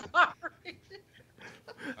 I'm sorry.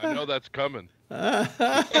 I know that's coming.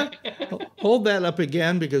 Hold that up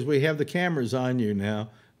again because we have the cameras on you now.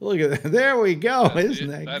 Look at that. There we go. Isn't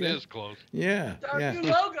that good? That is close. Yeah. It's our yeah. new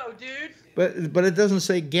logo, dude. But it doesn't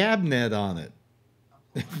say Gabnet on it.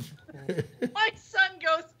 My son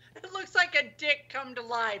goes, it looks like a dick come to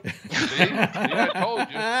life. See, I told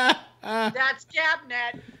you. That's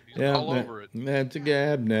Gabnet. He's all over it. That's a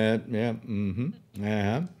Gabnet. Yeah. Mm-hmm.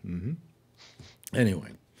 Yeah. Mm-hmm.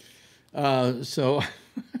 Anyway. So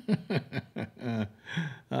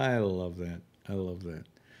I love that. I love that.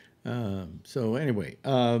 So anyway,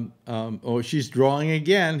 oh, she's drawing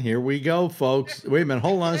again. Here we go, folks. Wait a minute.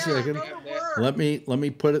 Hold on a second. Let me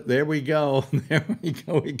put it. There we go. There we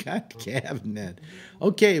go. We got Gabnet.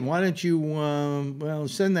 Okay, why don't you well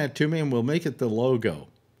send that to me and we'll make it the logo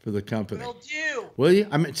for the company. Will do. Will you?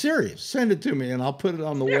 I'm serious. Send it to me and I'll put it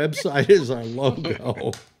on the website as our logo. I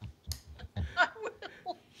will.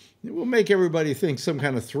 We'll make everybody think some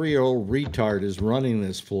kind of 3-year-old retard is running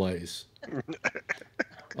this place.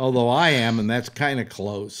 Although I am, and that's kind of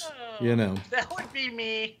close, you know. That would be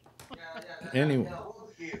me. Anyway.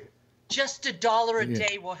 Just $1 a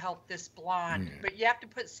day will help this blonde, but you have to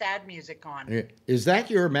put sad music on. Is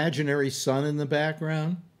that your imaginary son in the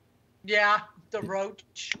background? Yeah, the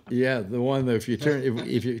roach. Yeah, the one that if you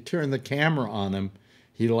turn the camera on him,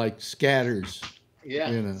 he like scatters.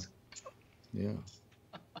 Yeah. You know. Yeah.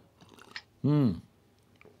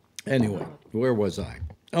 Anyway, where was I?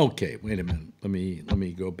 Okay, wait a minute. Let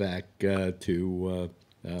me go back to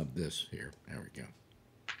this here. There we go.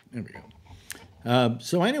 There we go.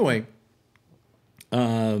 So anyway,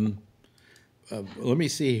 let me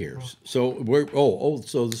see here. So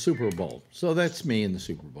so the Super Bowl. So that's me in the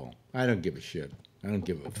Super Bowl. I don't give a shit. I don't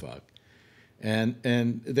give a fuck. And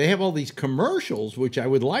they have all these commercials, which I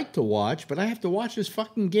would like to watch, but I have to watch this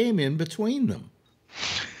fucking game in between them.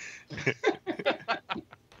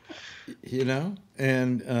 You know,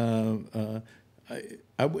 and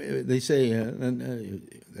they say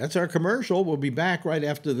that's our commercial. We'll be back right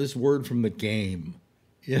after this word from the game.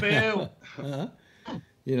 You know?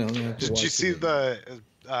 You know, did you see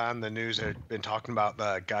on the news? They've been talking about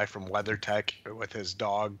the guy from WeatherTech with his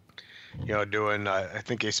dog. You know, doing I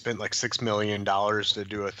think he spent like $6 million to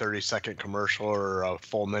do a 30-second commercial or a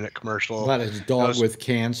full minute commercial about his dog with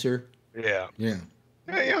cancer. Yeah. Yeah.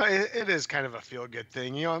 You know, it is kind of a feel-good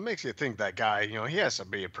thing. You know, it makes you think that guy, you know, he has to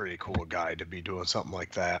be a pretty cool guy to be doing something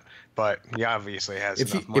like that. But he obviously has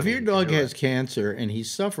enough money. If your dog has cancer and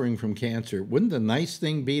he's suffering from cancer, wouldn't the nice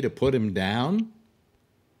thing be to put him down?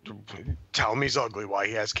 Tell him he's ugly while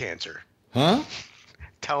he has cancer. Huh?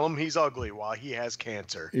 Tell him he's ugly while he has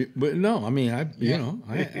cancer. But no, I mean, you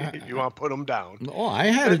want to put him down? Oh, I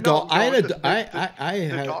had a dog. The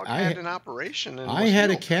dog had an operation. And I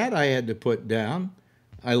had a cat I had to put down.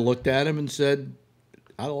 I looked at him and said,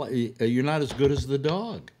 "You're not as good as the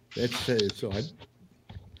dog." That's so.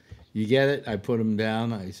 You get it? I put him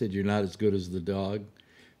down. I said, "You're not as good as the dog."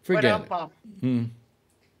 Forget it.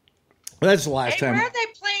 That's the last time. Where are they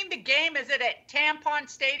playing the game? Is it at Tampon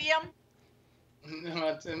Stadium? No,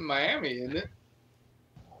 it's in Miami, isn't it?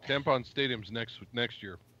 Tampon Stadium's next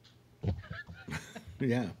year.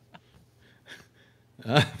 Yeah.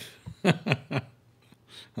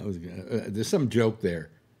 There's some joke there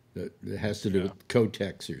that has to do with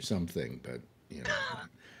Kotex or something, but you know,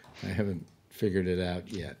 I haven't figured it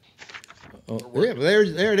out yet. Oh, yeah, there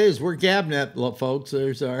it is. We're Gabnet, folks.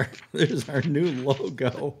 There's our new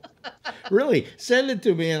logo. Really, send it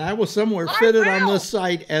to me, and I will somewhere fit it on the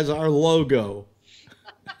site as our logo.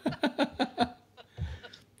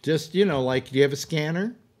 Just, you know, like, do you have a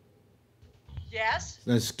scanner? Yes.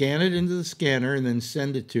 Then scan it into the scanner and then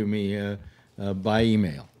send it to me by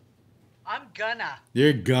email. I'm gonna.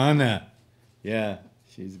 You're gonna. Yeah,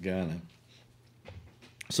 she's gonna.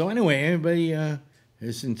 So anyway, everybody,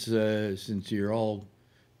 since you're all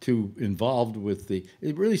too involved with it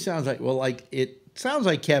really sounds like, well, like it sounds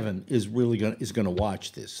like Kevin is really gonna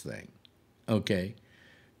watch this thing. Okay.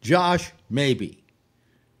 Josh, maybe.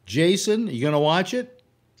 Jason, you gonna watch it?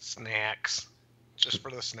 Snacks. Just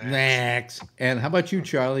for the snacks. Snacks. And how about you,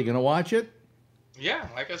 Charlie? Gonna watch it? Yeah,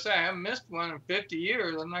 like I said, I haven't missed one in 50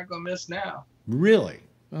 years. I'm not gonna miss now. Really?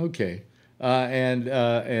 Okay. And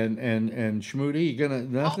Schmoody, you gonna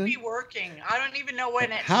nothing? I'll be working. I don't even know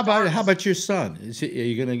when it How about your son? Are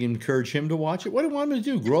you gonna encourage him to watch it? What do you want him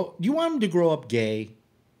to do? Do you want him to grow up gay?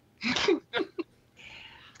 He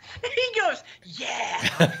goes,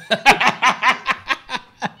 yeah.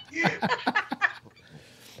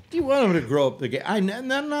 Do you want him to grow up the gay?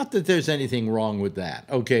 Not that there's anything wrong with that.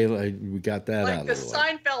 Okay, we got that out of the way.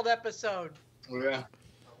 Like the Seinfeld episode. Yeah.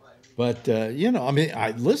 But, you know, I mean,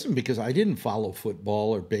 I listen because I didn't follow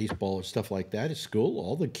football or baseball or stuff like that at school.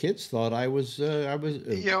 All the kids thought I was you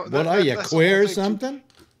know, what are you, queer or something?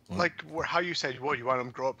 Like how you said, well, you want them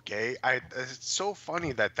to grow up gay. It's so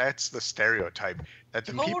funny that's the stereotype. That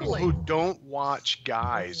the people who don't watch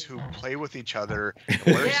guys who play with each other and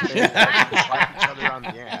wear spandex and slap each other on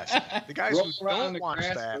the ass, the guys who don't watch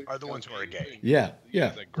that are the ones who are gay. Yeah.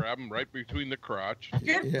 They grab them right between the crotch.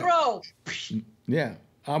 Good throw. Yeah.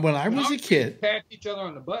 When I was a kid, pat each other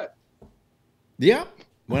on the butt. Yeah.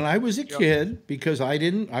 When I was a kid, because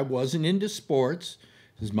I wasn't into sports,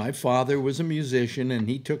 because my father was a musician and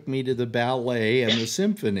he took me to the ballet and the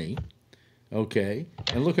symphony. Okay.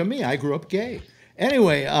 And look at me, I grew up gay.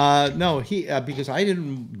 Anyway, no, because I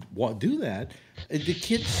didn't do that. The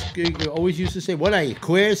kids always used to say, "What are you,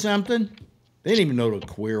 queer or something?" They didn't even know what a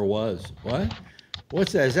queer was. What?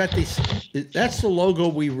 What's that? Is that that's the logo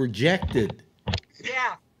we rejected.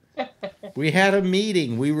 Yeah. We had a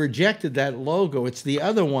meeting. We rejected that logo. It's the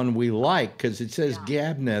other one we like because it says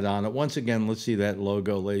Gabnet on it. Once again, let's see that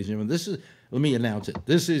logo, ladies and gentlemen. Let me announce it.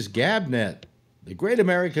 This is Gabnet, the Great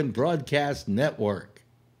American Broadcast Network.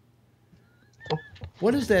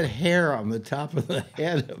 What is that hair on the top of the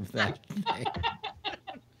head of that thing?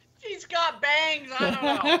 She's got bangs. I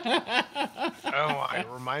don't know. Oh, it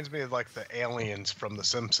reminds me of like the aliens from The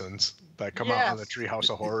Simpsons that come out on the Treehouse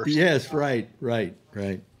of Horrors. Yes, right.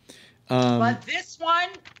 But this one,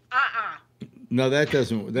 No, that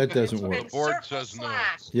doesn't work. The board says no.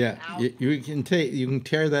 Yeah, you can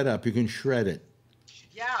tear that up. You can shred it.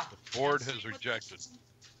 Yeah. The board has rejected.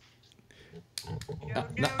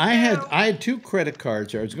 I had 2 credit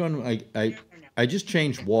cards. I was going. I just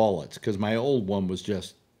changed wallets because my old one was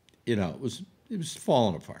just, it was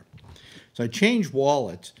falling apart. So I changed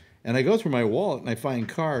wallets, and I go through my wallet and I find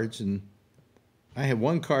cards, and I had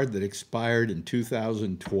one card that expired in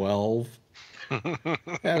 2012.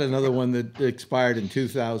 Had another one that expired in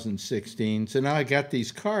 2016. So now I got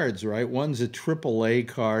these cards, right? One's a AAA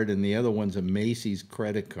card and the other one's a Macy's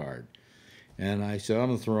credit card. And I said, I'm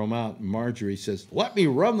going to throw them out. And Marjorie says, let me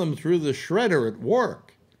run them through the shredder at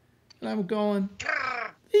work. And I'm going,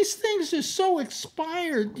 these things are so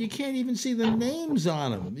expired, you can't even see the names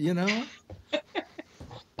on them,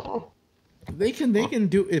 They can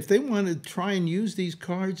do, if they want to try and use these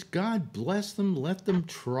cards, God bless them, let them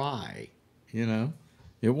try.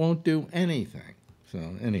 It won't do anything. So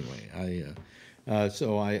anyway, I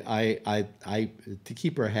to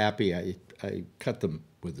keep her happy, I cut them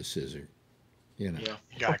with a scissor. Yeah. You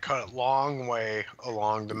gotta cut it long way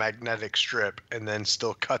along the magnetic strip, and then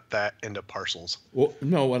still cut that into parcels. Well,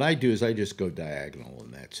 no, what I do is I just go diagonal,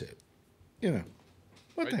 and that's it. What the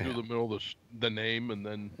right hell? through the middle of the name, and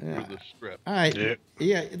then through the strip.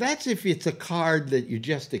 Yeah, that's if it's a card that you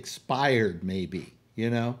just expired, maybe.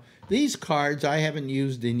 These cards I haven't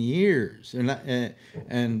used in years, and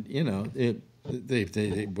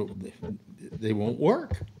they won't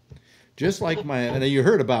work. Just like you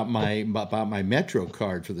heard about my Metro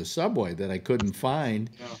card for the subway that I couldn't find.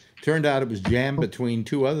 Yeah. Turned out it was jammed between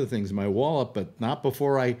two other things in my wallet, but not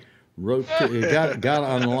before I went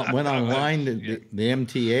online to the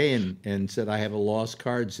MTA and said I have a lost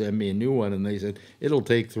card, send me a new one, and they said it'll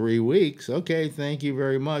take 3 weeks. Okay, thank you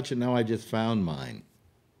very much, and now I just found mine.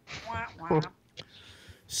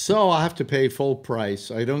 So I have to pay full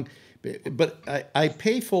price. I don't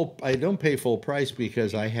pay full price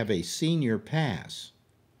because I have a senior pass,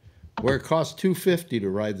 where it costs $2.50 to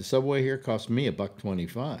ride the subway here. It costs me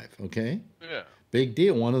 $1.25. Okay. Yeah. Big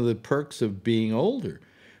deal. One of the perks of being older,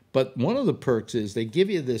 but one of the perks is they give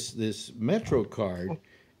you this Metro card,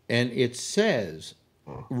 and it says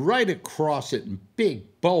right across it in big,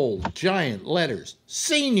 bold, giant letters,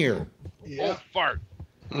 senior. Yeah. Old fart.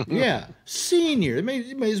 Yeah, senior. It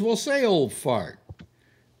may as well say old fart.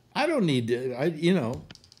 I don't need to,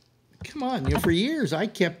 come on. For years, I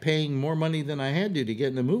kept paying more money than I had to get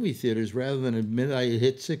in the movie theaters rather than admit I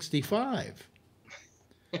hit 65.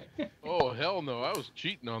 Oh, hell no. I was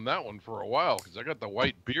cheating on that one for a while because I got the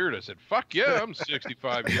white beard. I said, fuck yeah, I'm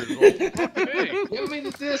 65 years old. Fuck me. Give me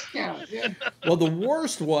the discount. Yeah. Well, the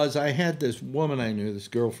worst was I had this woman I knew, this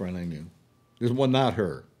girlfriend I knew. This one, not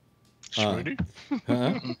her. Sweetie?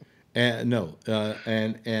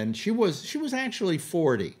 And she was actually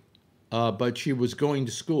 40, but she was going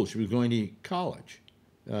to school. She was going to college.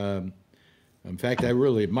 In fact, I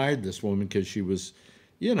really admired this woman because she was,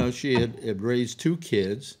 she had raised 2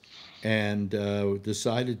 kids and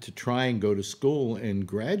decided to try and go to school and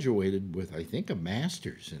graduated with, I think, a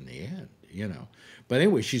master's in the end, But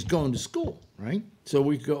anyway, she's going to school, right? So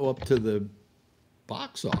we go up to the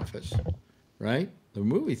box office, right? The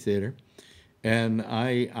movie theater, and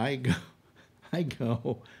I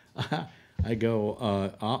go, a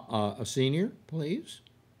senior, please,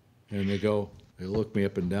 and they look me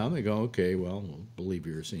up and down. They go, okay, well, we'll believe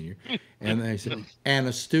you're a senior, and they said, and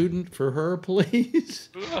a student for her, please.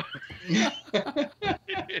 I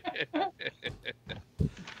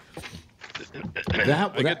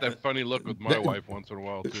get that funny look with my wife once in a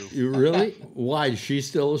while too. You really? Why? Is she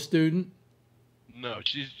still a student? No,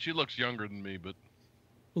 she looks younger than me, but.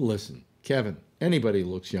 Listen, Kevin, anybody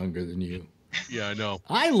looks younger than you. Yeah, I know.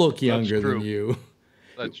 I look younger than you.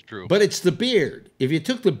 That's true. But it's the beard. If you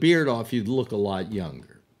took the beard off, you'd look a lot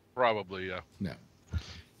younger. Probably, yeah. No.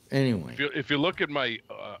 Anyway. If you look at my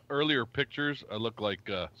earlier pictures, I look like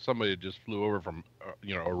somebody just flew over from,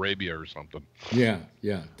 Arabia or something. Yeah,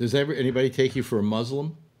 yeah. Does anybody take you for a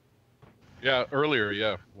Muslim? Yeah, earlier,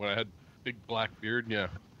 yeah. When I had big black beard, yeah.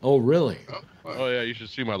 Oh, really? Oh, yeah, you should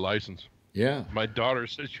see my license. Yeah. My daughter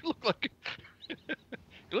says you look like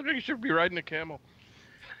you should be riding a camel.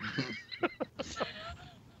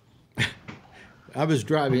 I was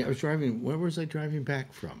driving. Where was I driving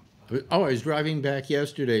back from? I was driving back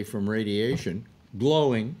yesterday from radiation.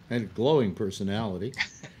 Glowing, had a glowing personality,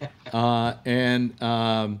 we're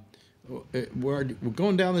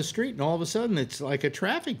going down the street, and all of a sudden it's like a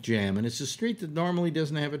traffic jam, and it's a street that normally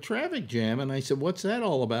doesn't have a traffic jam. And I said, "What's that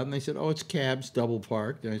all about?" And they said, "Oh, it's cabs double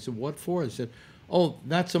parked." And I said, "What for?" They said, "Oh,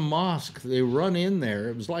 that's a mosque. They run in there.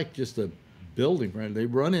 It was like just a building, right? They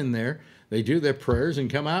run in there, they do their prayers,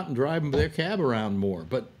 and come out and drive their cab around more.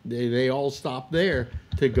 But they all stop there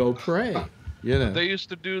to go pray." They used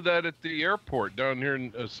to do that at the airport down here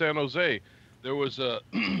in San Jose. There was a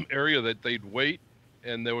area that they'd wait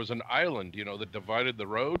and there was an island, that divided the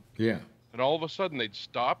road. Yeah. And all of a sudden, they'd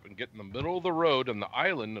stop and get in the middle of the road on the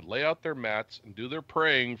island and lay out their mats and do their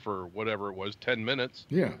praying for whatever it was, 10 minutes.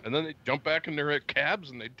 Yeah. And then they'd jump back in their cabs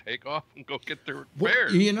and they'd take off and go get their Well,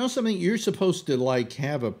 bears. you know something? You're supposed to, like,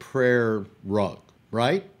 have a prayer rug,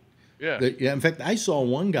 right? Yeah. In fact, I saw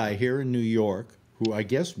one guy here in New York who I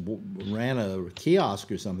guess ran a kiosk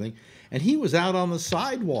or something, and he was out on the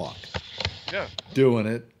sidewalk doing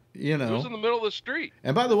it. It was in the middle of the street.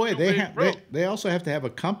 And by the way, they also have to have a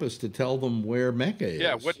compass to tell them where Mecca is.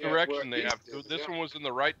 Yeah, what direction they have to. This one was in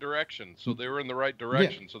the right direction, so they were in the right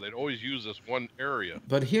direction. So they'd always use this one area.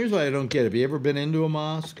 But here's what I don't get. Have you ever been into a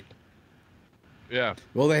mosque? Yeah.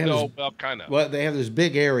 Well, they have kind of. Well, they have this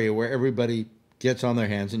big area where everybody gets on their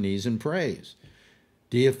hands and knees and prays.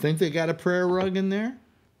 Do you think they got a prayer rug in there?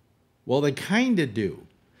 Well, they kind of do.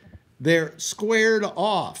 They're squared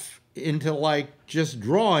off into like just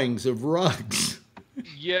drawings of rugs.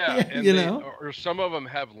 Yeah, and or some of them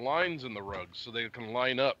have lines in the rugs so they can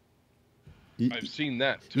line up. I've seen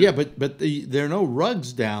that too. Yeah, but there are no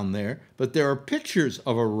rugs down there, but there are pictures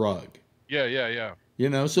of a rug. Yeah.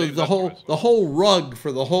 So the whole rug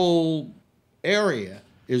for the whole area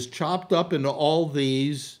is chopped up into all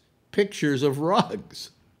these pictures of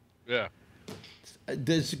rugs. Yeah.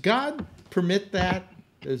 Does God permit that?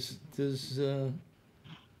 Does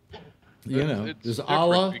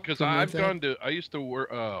Allah? Because I've gone to. I used to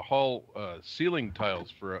haul ceiling tiles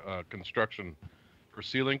for construction, for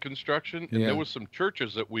ceiling construction, and there was some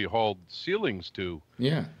churches that we hauled ceilings to.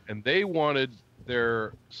 Yeah. And they wanted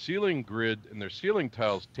their ceiling grid and their ceiling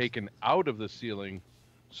tiles taken out of the ceiling,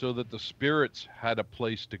 so that the spirits had a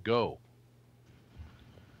place to go.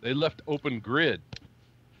 They left open grid.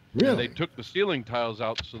 Really? And they took the ceiling tiles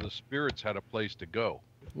out so the spirits had a place to go.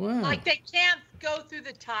 Wow. Like they can't go through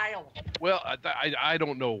the tile. Well, I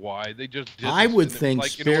don't know why. They just did. I would think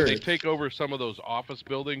like, spirits. When they take over some of those office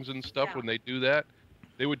buildings and stuff, when they do that,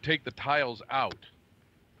 they would take the tiles out.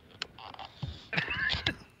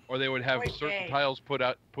 Or they would have certain tiles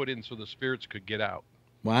put in so the spirits could get out.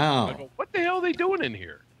 Wow. I go, what the hell are they doing in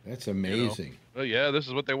here? That's amazing. Oh yeah, this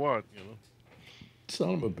is what they want. Son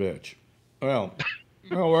of a bitch. Well,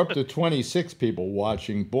 we're up to 26 people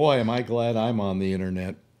watching. Boy, am I glad I'm on the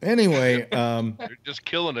internet. Anyway, you're just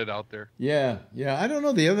killing it out there. Yeah. I don't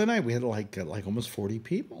know. The other night we had like almost 40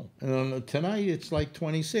 people, and tonight it's like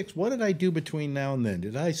 26. What did I do between now and then?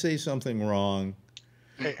 Did I say something wrong?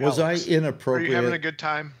 Hey, Was Alex, I inappropriate? Are you having a good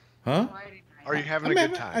time? Huh? Are you having a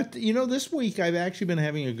good time? This week I've actually been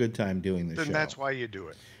having a good time doing the show. Then that's why you do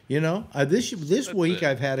it. This week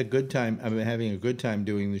I've had a good time. I've been having a good time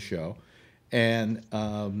doing the show, and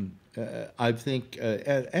I think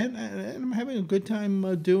and I'm having a good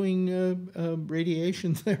time doing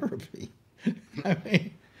radiation therapy. I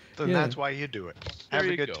mean, then that's why you do it. Have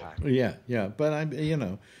a good time. Yeah. But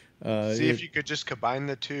I'm see if you could just combine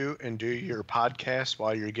the two and do your podcast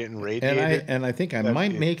while you're getting radiated. And I think I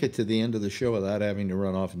might make it to the end of the show without having to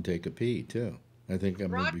run off and take a pee too. I think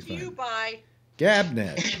I'm going to be fine. Brought to you by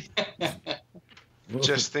Gabnet.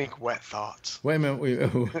 Just think wet thoughts. Wait a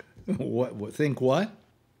minute. What? Think what?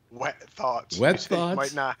 Wet thoughts. Wet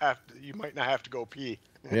thoughts. You might not have to go pee.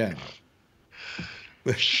 Yeah.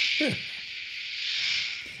 Let's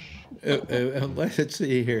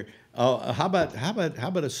see here. How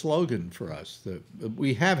about a slogan for us?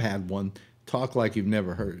 We have had one. Talk like you've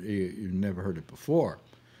never heard it before.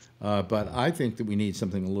 But I think that we need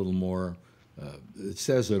something a little more that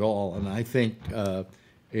says it all. And I think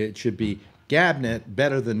it should be Gabnet,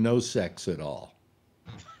 better than no sex at all.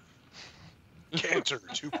 Cancer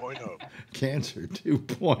 2.0. Cancer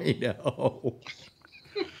 2.0.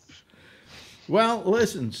 Well,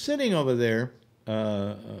 listen, sitting over there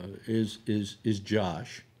is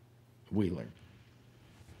Josh Wheeler,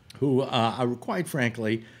 who, quite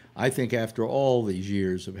frankly, I think after all these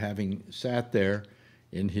years of having sat there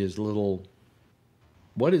in his little,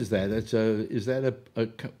 what is that? Is that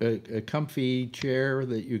a comfy chair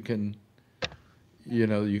that you can,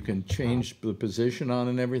 you can change the position on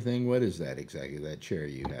and everything? What is that exactly? That chair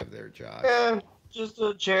you have there, Josh? Yeah, just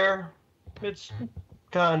a chair. It's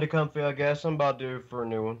kind of comfy, I guess. I'm about due for a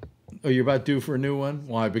new one. Oh, you're about due for a new one?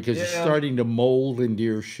 Why? Because it's starting to mold into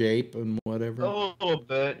your shape and whatever? A little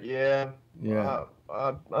bit, yeah. Yeah.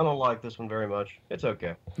 I don't like this one very much. It's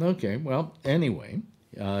okay. Okay. Well, anyway,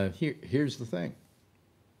 here's the thing.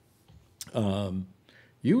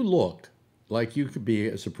 You look like you could be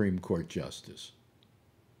a Supreme Court justice.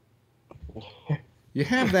 You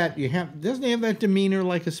have that. Doesn't he have that demeanor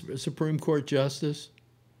like a Supreme Court justice?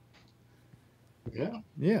 Yeah.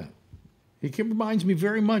 Yeah. He reminds me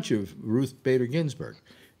very much of Ruth Bader Ginsburg.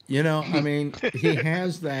 You know, I mean, he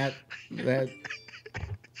has that.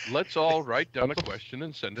 Let's all write down a question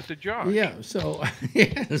and send it to Josh. Yeah. So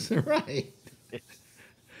yes, right.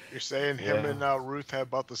 You're saying him and Ruth have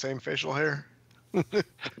about the same facial hair?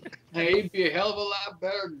 Hey, he'd be a hell of a lot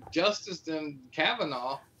better justice than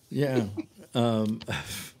Kavanaugh. Yeah. Of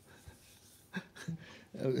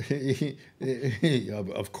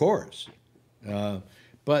course.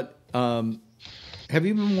 But have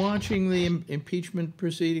you been watching the impeachment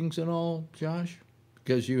proceedings at all, Josh?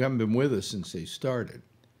 Because you haven't been with us since they started.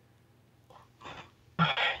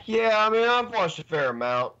 Yeah, I mean, I've watched a fair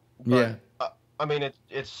amount. But, Yeah. I mean,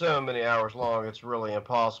 it's so many hours long, it's really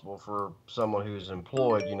impossible for someone who's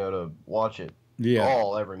employed, to watch it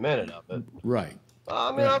all, every minute of it. Right.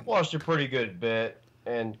 I mean, I've watched a pretty good bit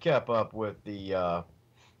and kept up with the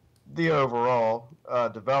overall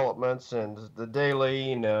developments and the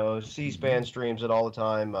daily, C-SPAN streams it all the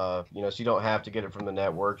time, so you don't have to get it from the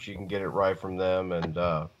networks. You can get it right from them. And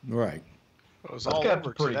right. I've kept a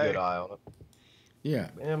pretty good eye on it. Yeah.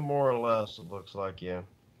 And more or less, it looks like, yeah.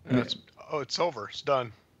 It's over. It's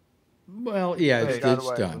done. Well, yeah, it's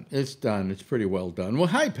done. It's done. It's pretty well done. Well,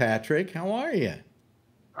 hi, Patrick. How are you?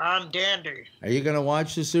 I'm dandy. Are you going to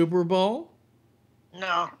watch the Super Bowl?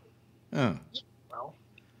 No. Oh. Well,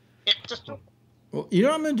 it's just. Well, you know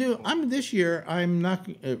what I'm going to do? This year, I'm not,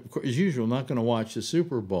 as usual, not going to watch the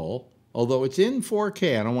Super Bowl, although it's in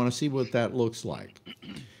 4K, and I want to see what that looks like.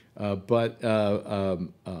 But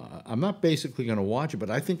I'm not basically going to watch it, but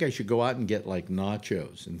I think I should go out and get like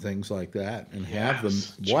nachos and things like that and have them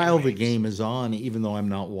while the game is on, even though I'm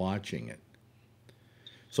not watching it.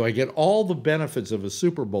 So I get all the benefits of a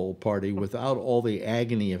Super Bowl party without all the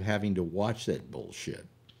agony of having to watch that bullshit.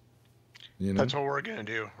 You know? That's what we're going to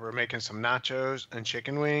do. We're making some nachos and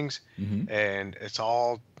chicken wings, and it's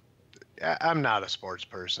all... I'm not a sports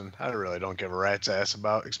person. I really don't give a rat's ass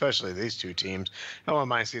about, especially these two teams. I don't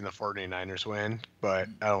mind seeing the 49ers win, but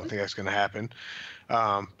I don't think that's going to happen.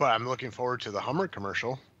 But I'm looking forward to the Hummer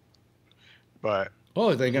commercial. But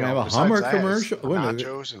they're going to have a Hummer commercial?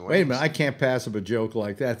 Nachos and wings. Wait a minute, I can't pass up a joke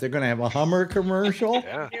like that. They're going to have a Hummer commercial?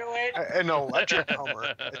 Yeah. An electric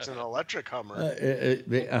Hummer. It's an electric Hummer.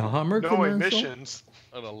 A Hummer commercial? No emissions.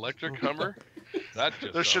 An electric Hummer?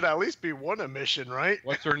 There should at least be one emission, right?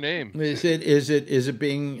 What's her name? Is it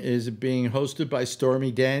being hosted by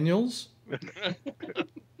Stormy Daniels?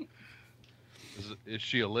 Is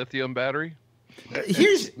she a lithium battery? It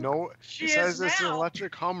says it's an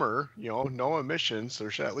electric Hummer. No emissions. There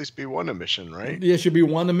should at least be one emission, right? There should be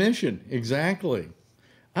one emission. Exactly.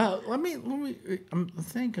 Let me. I'm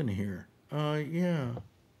thinking here. Yeah.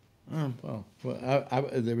 Well,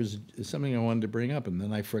 there was something I wanted to bring up, and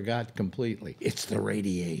then I forgot completely. It's the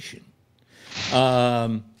radiation.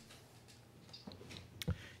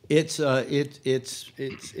 It's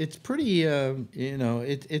pretty.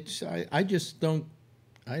 I just don't.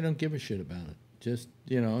 I don't give a shit about it. Just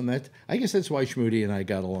and that. I guess that's why Schmoody and I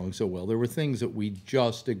got along so well. There were things that we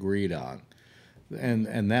just agreed on,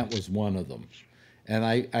 and that was one of them. And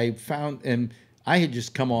I found, and I had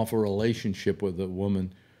just come off a relationship with a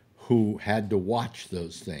woman who had to watch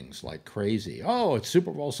those things like crazy. Oh, it's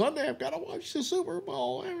Super Bowl Sunday. I've got to watch the Super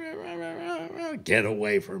Bowl. Get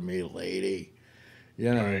away from me, lady.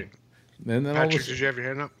 Right. And then Patrick, did you have your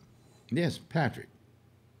hand up? Yes, Patrick.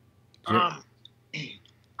 I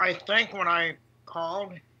think when I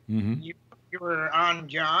called, you were on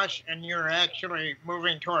Josh, and you're actually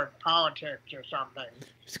moving toward politics or something.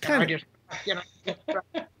 It's kind of.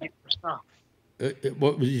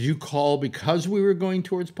 What did you call because we were going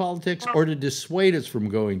towards politics, or to dissuade us from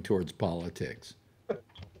going towards politics?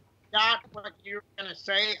 Not what you were going to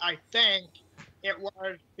say. I think it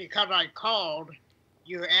was because I called.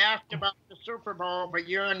 You asked about the Super Bowl, but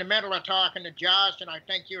you're in the middle of talking to Josh, and I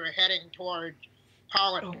think you were heading towards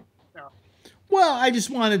politics. So. Well, I just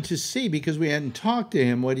wanted to see, because we hadn't talked to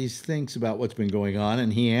him, what he thinks about what's been going on,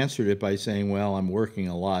 and he answered it by saying, well, I'm working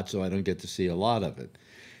a lot, so I don't get to see a lot of it.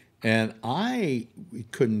 And I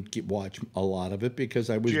couldn't watch a lot of it because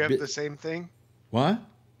I was... Do you have the same thing? What?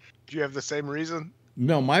 Do you have the same reason?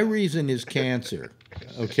 No, my reason is cancer.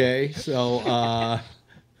 Okay? So,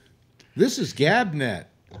 this is GabNet.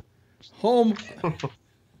 Home...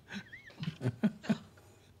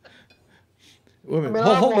 Wait a minute.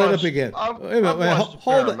 Hold that up again. Wait a minute.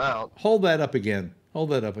 Hold that up again. Hold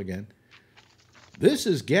that up again. This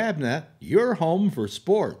is GabNet, your home for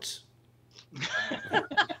sports.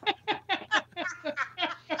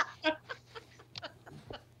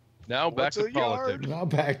 Now back to politics. Now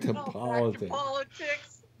back to politics.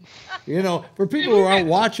 For people who aren't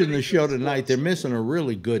watching the show tonight, they're missing a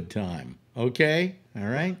really good time. Okay? All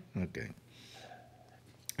right? Okay.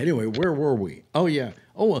 Anyway, where were we? Oh, yeah.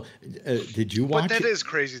 Oh, well, did you watch But that it? is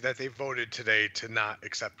crazy that they voted today to not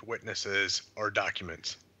accept witnesses or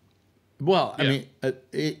documents. Well, I Yeah. mean,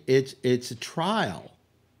 it's a trial,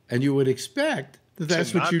 and you would expect that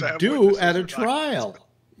that's what not you to have do witnesses at a or documents. trial,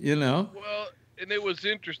 you know? Well, and it was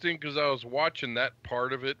interesting because I was watching that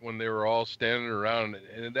part of it when they were all standing around,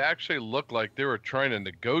 and it actually looked like they were trying to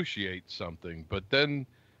negotiate something. But then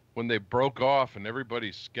when they broke off and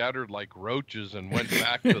everybody scattered like roaches and went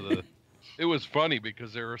back to the... It was funny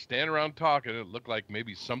because they were standing around talking. It looked like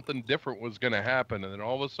maybe something different was going to happen. And then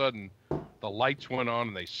all of a sudden, the lights went on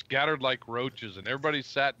and they scattered like roaches. And everybody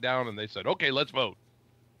sat down and they said, okay, let's vote.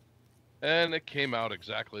 And it came out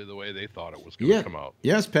exactly the way they thought it was going to come out.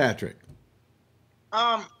 Yes, Patrick.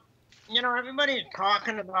 You know, everybody's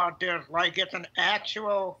talking about this like it's an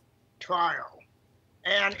actual trial.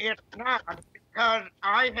 And it's not, because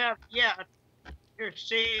I have yet to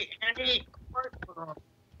see any courtroom,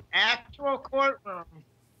 actual courtroom,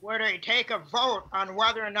 where they take a vote on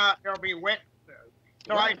whether or not there'll be witnesses.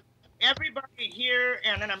 So everybody here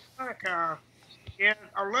and in America is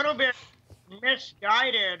a little bit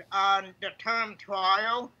misguided on the term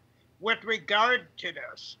trial with regard to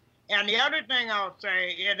this. And the other thing I'll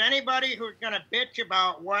say is anybody who's going to bitch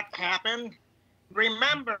about what happened,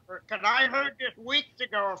 remember, because I heard this weeks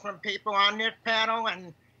ago from people on this panel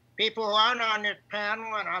and people who aren't on this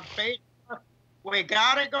panel and on Facebook, we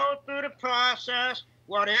got to go through the process.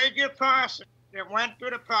 What is your process? It went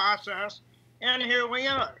through the process, and here we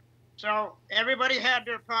are. So everybody had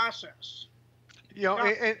their process. You know,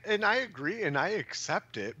 and I agree and I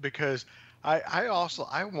accept it because I also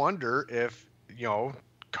wonder if, you know,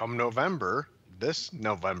 come November, this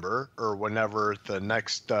November, or whenever the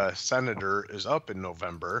next senator is up in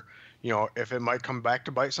November, you know, if it might come back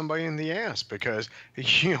to bite somebody in the ass because,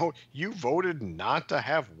 you know, you voted not to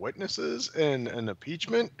have witnesses in an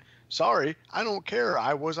impeachment. Sorry, I don't care.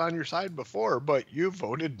 I was on your side before, but you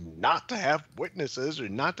voted not to have witnesses or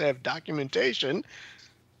not to have documentation.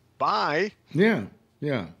 Bye. Yeah.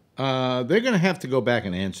 They're going to have to go back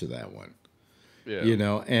and answer that one. Yeah. You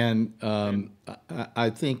know, and I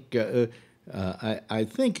think I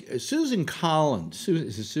think Susan Collins.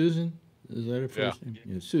 Is it Susan? Is that her first name?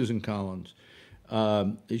 Yeah, Susan Collins.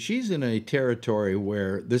 She's in a territory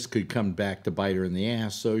where this could come back to bite her in the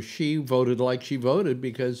ass. So she voted like she voted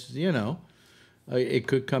because, you know, it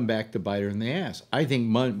could come back to bite her in the ass. I think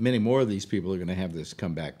many more of these people are going to have this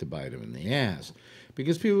come back to bite them in the ass.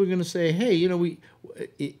 Because people are going to say, hey, you know,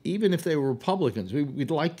 even if they were Republicans, we'd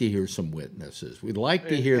like to hear some witnesses. We'd like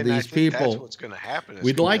to hear these people. That's what's going to happen.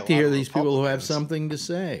 We'd like to hear these people who have something to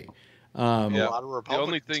say. A lot of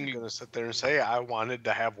Republicans are going to sit there and say, I wanted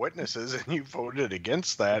to have witnesses, and you voted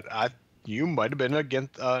against that. You might have been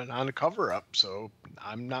against on a cover-up, so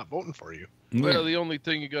I'm not voting for you. Well, the only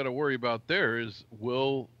thing you got to worry about there is,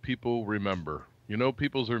 will people remember? You know,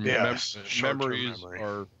 people's memories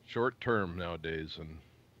are short-term nowadays, and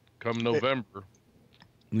come November.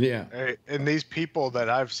 Yeah. And these people that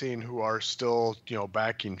I've seen who are still, you know,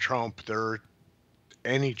 backing Trump, they're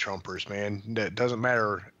any Trumpers, man. It doesn't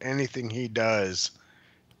matter anything he does.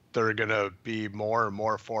 They're going to be more and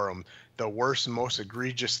more for him. The worst and most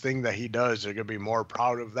egregious thing that he does, they're going to be more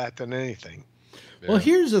proud of that than anything. Well,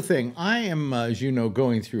 here's the thing. I am, as you know,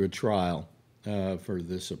 going through a trial for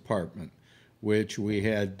this apartment, which we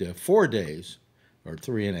had 4 days or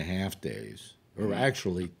 3.5 days, or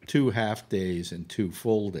actually 2 half days and 2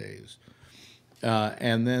 full days.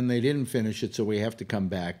 And then they didn't finish it, so we have to come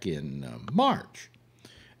back in March.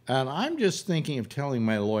 And I'm just thinking of telling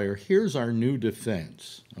my lawyer, here's our new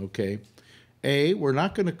defense, okay? A, we're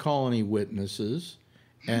not going to call any witnesses,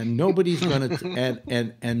 and nobody's going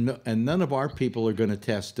to, and none of our people are going to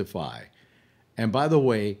testify. And by the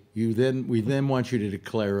way, we then want you to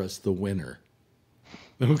declare us the winner.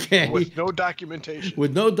 Okay. With no documentation.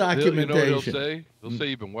 With no documentation. You know what they'll say? They'll say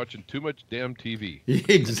you've been watching too much damn TV.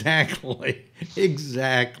 Exactly.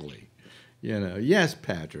 Exactly. You know. Yes,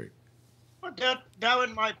 Patrick. But that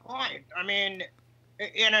was my point. I mean,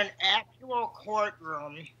 in an actual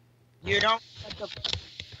courtroom, you don't get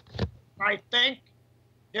the... I think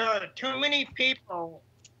there are too many people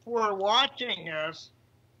who are watching this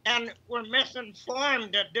and were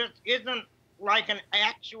misinformed that this isn't like an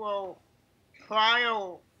actual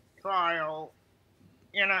trial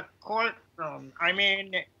in a courtroom. I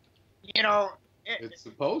mean, you know... It's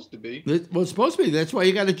supposed to be. Well, it's supposed to be. That's why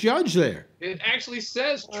you got a judge there. It actually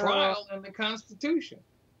says trial in the Constitution.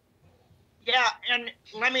 Yeah, and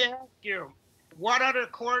let me ask you, what other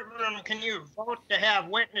courtroom can you vote to have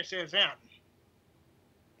witnesses in?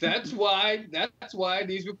 That's why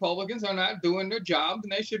these Republicans are not doing their job,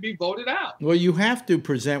 and they should be voted out. Well, you have to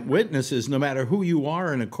present witnesses, no matter who you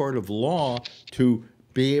are in a court of law, to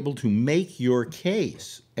be able to make your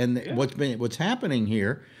case. And what's happening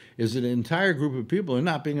here is that an entire group of people are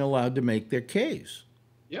not being allowed to make their case.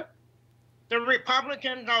 Yep. The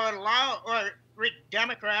Republicans are allowed, or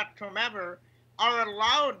Democrats, whomever, are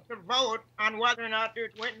allowed to vote on whether or not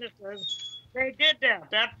there's witnesses. They did that.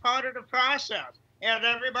 That's part of the process. And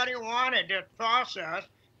everybody wanted this process.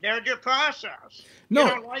 There's your process.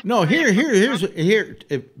 Here's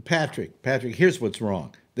Patrick, here's what's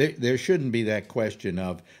wrong. There shouldn't be that question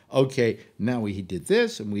of, okay, now we did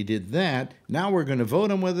this and we did that. Now we're going to vote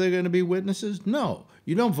on whether they're going to be witnesses. No,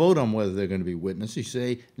 you don't vote on whether they're going to be witnesses. You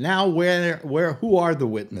say, now who are the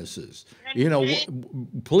witnesses?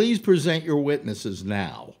 Please present your witnesses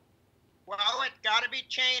now. Well, it's got to be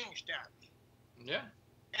changed then. Yeah.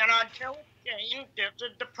 And until it's changed, this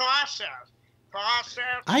is the process.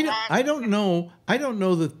 I don't know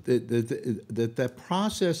that that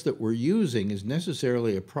process that we're using is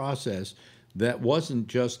necessarily a process that wasn't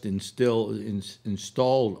just installed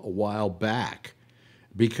a while back,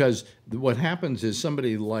 because what happens is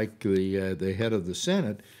somebody like the head of the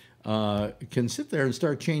Senate can sit there and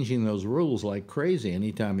start changing those rules like crazy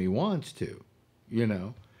anytime he wants to,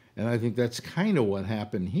 And I think that's kind of what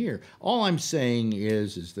happened here. All I'm saying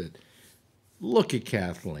is that look at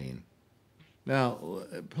Kathleen. Now,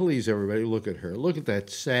 please, everybody, look at her. Look at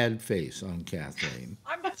that sad face on Kathleen.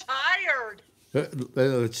 I'm tired.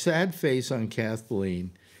 The sad face on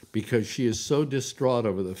Kathleen, because she is so distraught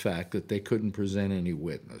over the fact that they couldn't present any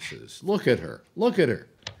witnesses. Look at her. Look at her.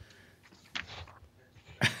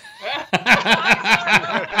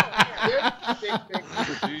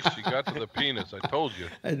 Geez, she got to the penis. I told you.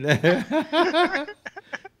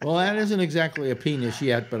 Well, that isn't exactly a penis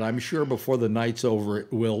yet, but I'm sure before the night's over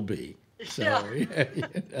it will be. So,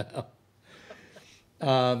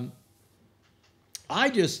 I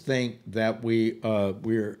just think that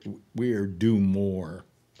we're due more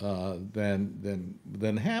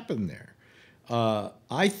than happened there.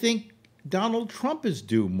 I think Donald Trump is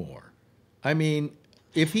due more. I mean,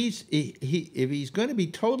 if he's going to be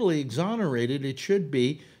totally exonerated, it should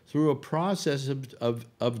be through a process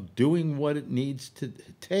of doing what it needs to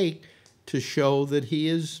take to show that he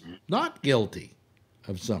is not guilty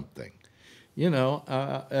of something.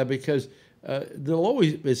 Because there'll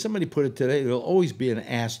always, as somebody put it today, there'll always be an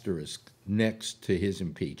asterisk next to his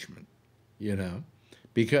impeachment,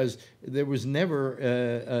 because there was never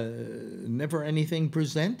anything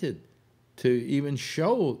presented to even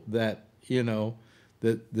show that,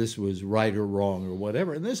 that this was right or wrong or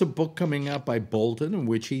whatever. And there's a book coming out by Bolton in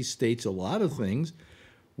which he states a lot of things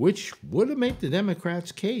which would have made the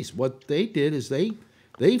Democrats' case. What they did is they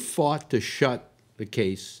fought to shut the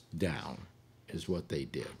case down. Is what they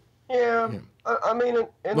did. Yeah. I mean,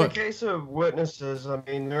 in the case of witnesses, I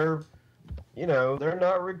mean, they're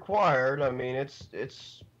not required. I mean,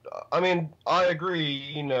 I mean, I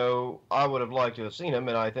agree. I would have liked to have seen them,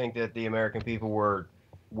 and I think that the American people were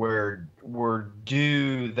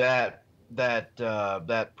due that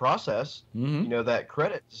process. Mm-hmm. That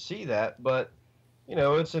credit to see that. But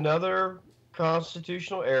it's another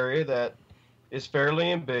constitutional area that is fairly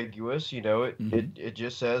ambiguous. It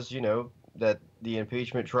just says that the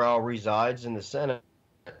impeachment trial resides in the Senate.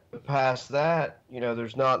 Past that,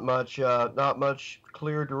 there's not much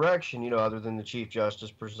clear direction, other than the Chief Justice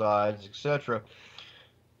presides, etc.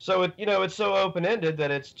 So it's so open-ended that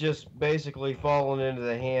it's just basically fallen into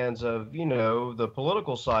the hands of the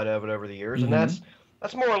political side of it over the years, mm-hmm. and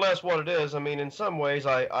that's more or less what it is. I mean, in some ways,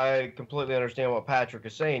 I completely understand what Patrick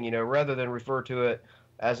is saying. Rather than refer to it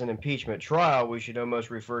as an impeachment trial, we should almost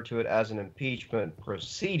refer to it as an impeachment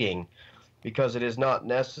proceeding, because it is not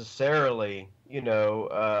necessarily,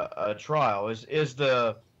 a trial. Is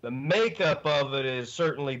the makeup of it is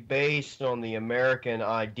certainly based on the American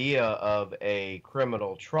idea of a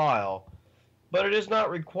criminal trial, but it is not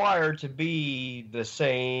required to be the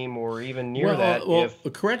same or even near that. Well,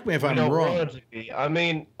 correct me if I'm wrong. I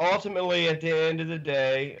mean, ultimately, at the end of the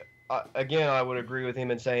day, again, I would agree with him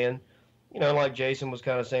in saying, like Jason was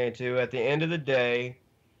kind of saying too, at the end of the day,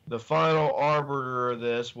 the final arbiter of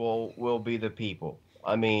this will be the people.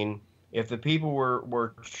 I mean, if the people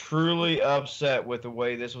were truly upset with the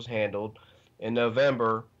way this was handled, in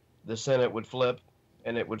November, the Senate would flip,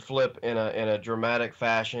 and it would flip in a dramatic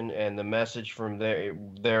fashion, and the message from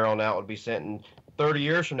there on out would be sent. And 30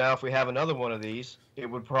 years from now, if we have another one of these, it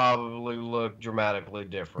would probably look dramatically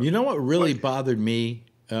different. You know what really bothered me,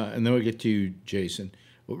 and then we'll get to you, Jason.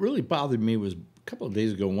 What really bothered me was a couple of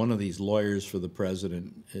days ago, one of these lawyers for the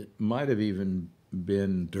president, it might have even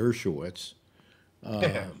been Dershowitz.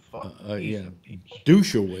 Yeah,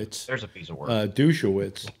 Dershowitz. There's a piece of work.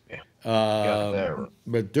 Dershowitz. Yeah.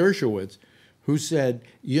 But Dershowitz, who said,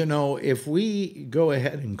 you know, if we go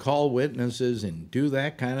ahead and call witnesses and do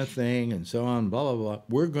that kind of thing and so on, blah, blah, blah,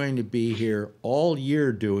 we're going to be here all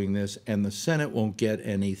year doing this, and the Senate won't get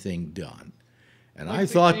anything done. And I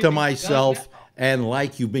thought to myself, and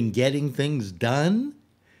like you've been getting things done,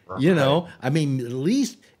 you know, I mean, at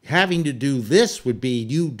least having to do this would be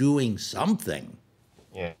you doing something.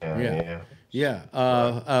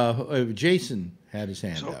 Jason had his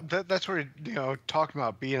hand up. That's where, you know, talking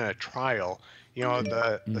about being a trial, you know,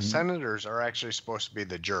 the senators are actually supposed to be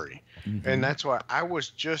the jury. And that's why I was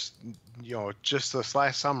just, you know, just this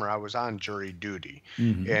last summer, I was on jury duty.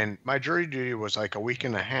 And my jury duty was like a week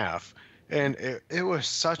and a half. And it was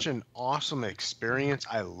such an awesome experience.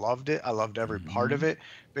 I loved it. I loved every part of it,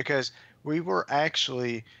 because we were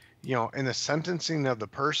actually, you know, in the sentencing of the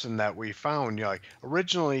person that we found, you know, like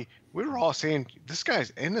originally we were all saying, this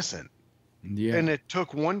guy's innocent. Yeah. And it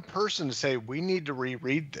took one person to say, we need to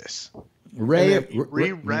reread this.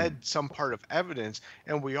 Reread some part of evidence,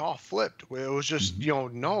 and we all flipped. It was just, you know,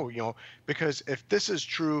 no, you know, because if this is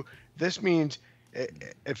true, this means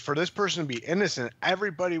for this person to be innocent,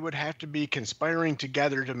 everybody would have to be conspiring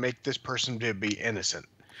together to make this person to be innocent.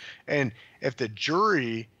 And if the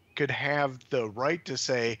jury could have the right to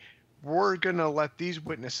say, we're going to let these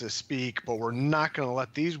witnesses speak, but we're not going to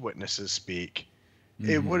let these witnesses speak,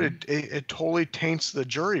 it totally taints the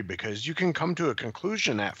jury, because you can come to a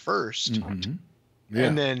conclusion at first.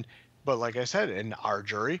 And then, but like I said, in our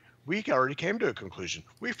jury, we already came to a conclusion.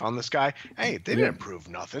 We found this guy. Hey, they didn't prove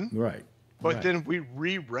nothing. Right. But then we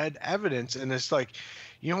reread evidence, and it's like,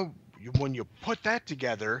 you know, when you put that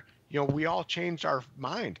together, you know, we all changed our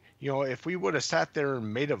mind. You know, if we would have sat there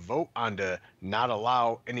and made a vote on to not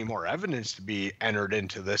allow any more evidence to be entered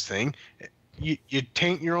into this thing, you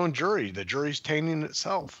taint your own jury. The jury's tainting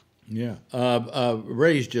itself. Yeah.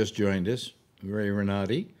 Ray's just joined us, Ray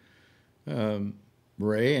Renati.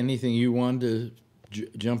 Ray, anything you wanted to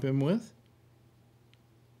jump in with?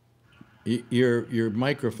 Your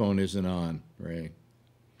microphone isn't on, Ray.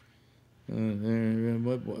 There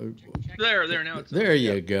now. It's there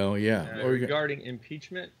you go. Yeah. Regarding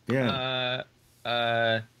impeachment. Yeah.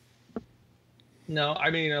 No,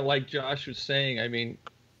 I mean, like Josh was saying, I mean,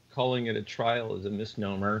 calling it a trial is a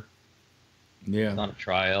misnomer. Yeah. It's not a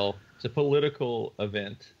trial. It's a political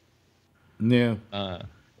event. Yeah.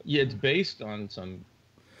 It's based on some.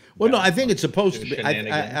 Well, no, I think it's supposed to be.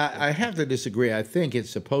 I have to disagree. I think it's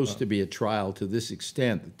supposed to be a trial to this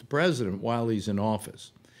extent that the president, while he's in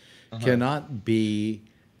office, cannot be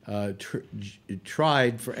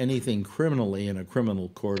tried for anything criminally in a criminal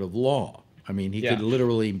court of law. I mean, he could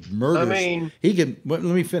literally murder. He could. Let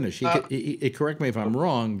me finish. Correct me if I'm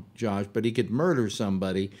wrong, Josh, but he could murder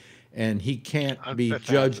somebody, and he can't be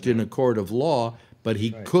judged in a court of law, but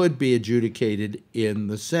he could be adjudicated in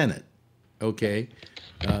the Senate. Okay.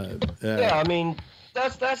 Yeah, I mean,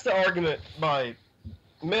 that's the argument by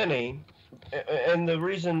many, and the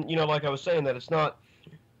reason, you know, like I was saying, that it's not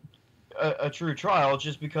a true trial,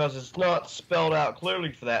 just because it's not spelled out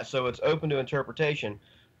clearly for that, so it's open to interpretation.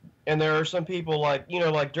 And there are some people like, you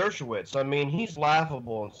know, like Dershowitz. I mean, he's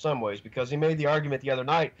laughable in some ways, because he made the argument the other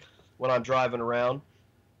night when I'm driving around,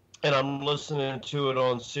 and I'm listening to it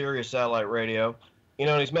on Sirius satellite radio, you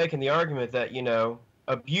know, and he's making the argument that, you know,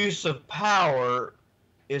 abuse of power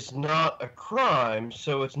is not a crime,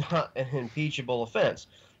 so it's not an impeachable offense.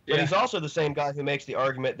 But he's also the same guy who makes the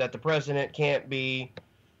argument that the president can't be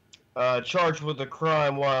charged with a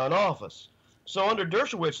crime while in office. So under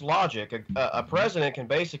Dershowitz's logic, a president can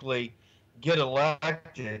basically get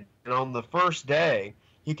elected, and on the first day,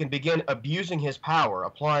 he can begin abusing his power,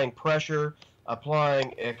 applying pressure,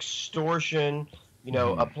 applying extortion, you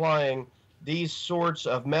know, applying these sorts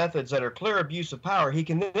of methods that are clear abuse of power. He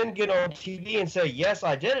can then get on TV and say, yes,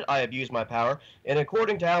 I did it. I abused my power. And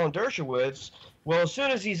according to Alan Dershowitz, well, as soon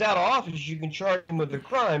as he's out of office, you can charge him with a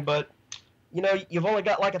crime, but you know, you've only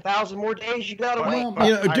got like 1,000 more days you got to wait.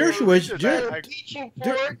 You know, Dershowitz, teaching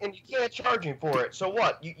for it, and you can't charge him for it. So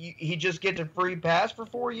what? He just gets a free pass for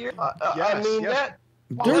 4 years? I mean, that.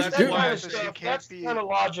 That's the kind of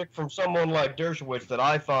logic from someone like Dershowitz that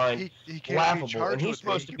I find laughable, and he's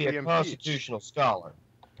supposed to be a constitutional scholar.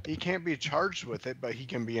 He can't be charged with it, but he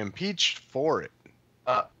can be impeached for it.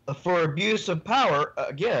 For abuse of power,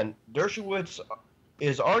 again,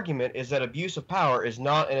 Dershowitz's argument is that abuse of power is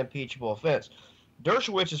not an impeachable offense.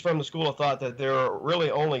 Dershowitz is from the school of thought that there are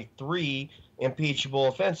really only 3 impeachable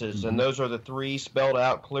offenses, and those are the 3 spelled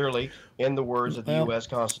out clearly in the words of the U.S.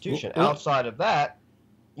 Constitution. Outside of that,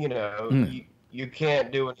 you know, you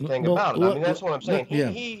can't do anything about it. I mean, that's what I'm saying.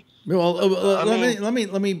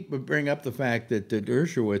 Let me bring up the fact that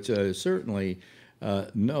Dershowitz certainly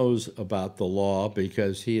knows about the law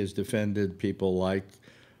because he has defended people like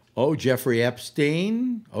Jeffrey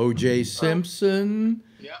Epstein, O.J. Simpson,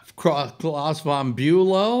 Klaus von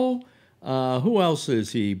Bülow. Who else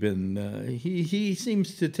has he been? He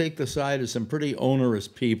seems to take the side of some pretty onerous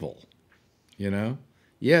people, you know.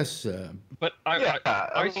 Yes, but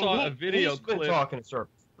I saw a video clip. Been talking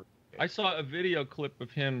circles. I saw a video clip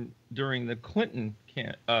of him during the Clinton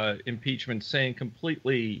impeachment saying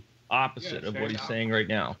completely opposite of what he's saying right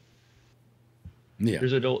now. Yeah,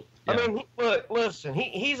 there's adult. Yeah. I mean, look, listen,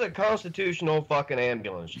 he's a constitutional fucking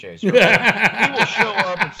ambulance chaser. Right? He will show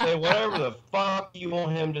up and say whatever the fuck you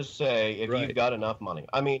want him to say if you've got enough money.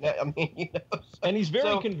 I mean, you know. And he's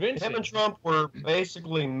very convincing. Him and Trump were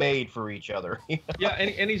basically made for each other. Yeah,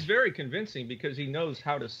 and he's very convincing because he knows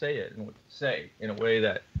how to say it and what to say in a way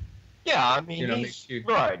that. Yeah, I mean,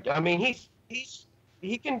 right. I mean,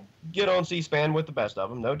 he can get on C-SPAN with the best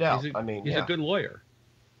of them, no doubt. He's a good lawyer.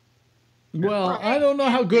 Well, I don't know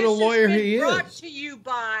how good a lawyer he is. Brought to you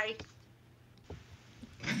by.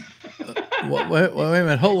 Wait a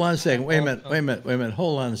minute. Hold on a second. Wait a minute.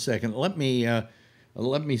 Hold on a second. Let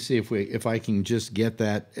me see if I can just get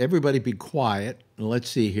that. Everybody, be quiet. Let's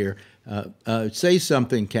see here. Say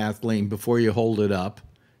something, Kathleen, before you hold it up,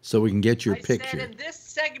 so we can get your picture. Said, and this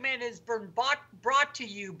segment has been brought to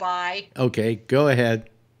you by. Okay, go ahead.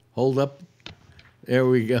 Hold up. There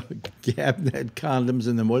we go. Gabnet condoms,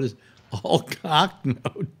 and then what is? All cock, no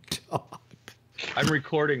talk. I'm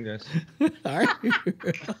recording this. Are you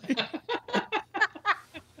really?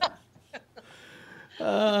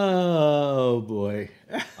 Oh, boy.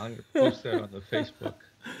 I'm going to post that on the Facebook.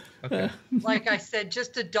 Okay. Like I said,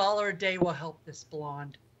 just $1 a day will help this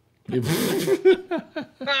blonde. Is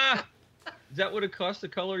that what it costs to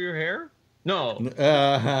color your hair? No.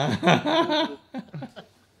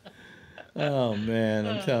 Oh, man,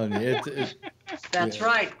 I'm telling you. That's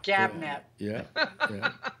right, Gabnet. Yeah.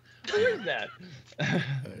 Who is that?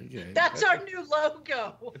 Okay. That's our new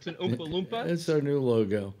logo. It's an Oompa Loompa? It's our new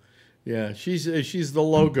logo. Yeah, she's the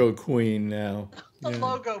logo queen now. The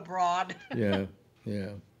logo broad. Yeah.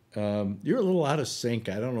 You're a little out of sync.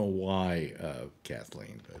 I don't know why,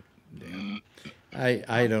 Kathleen, but yeah.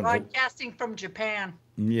 I don't know. Broadcasting from Japan.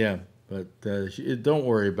 Yeah, but don't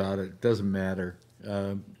worry about it. It doesn't matter.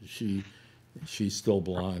 She's still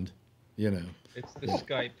blonde, you know. It's the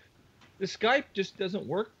Skype. The Skype just doesn't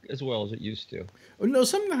work as well as it used to. Oh, no,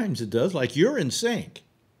 sometimes it does. Like you're in sync.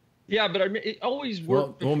 Yeah, but I mean, it always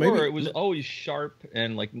worked before. Maybe, it was always sharp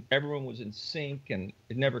and like everyone was in sync and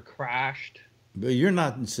it never crashed. But you're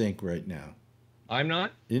not in sync right now. I'm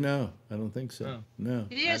not? You know, I don't think so. Oh. No.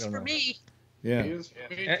 It is for me. Yeah. He is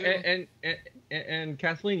for me too. And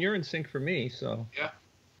Kathleen, you're in sync for me, so. Yeah.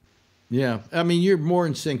 Yeah, I mean, you're more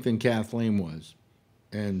in sync than Kathleen was.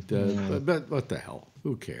 And but what the hell?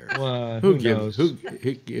 Who cares? Who knows? Who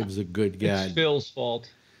gives a good guy? It's Phil's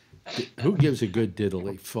fault. Who gives a good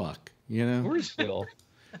diddly fuck? You know. Where's Phil?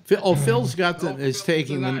 Phil's got is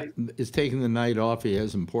taking the night off. He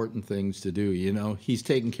has important things to do. You know, he's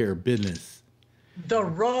taking care of business. The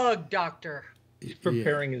rug doctor. He's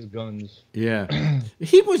preparing his guns. Yeah,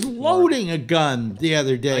 he was loading a gun the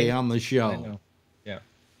other day on the show. I know. Yeah.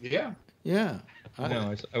 Yeah. Yeah.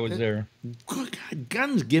 I was there. God,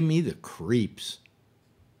 guns give me the creeps.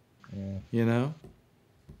 Yeah. You know?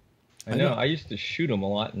 I know. I used to shoot them a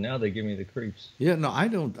lot, and now they give me the creeps. Yeah, no, I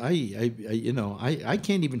don't. I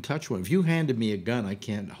can't even touch one. If you handed me a gun, I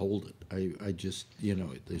can't hold it. I just,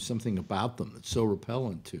 there's something about them that's so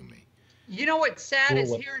repellent to me. You know what's sad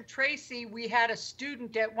is here in Tracy, we had a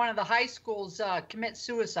student at one of the high schools commit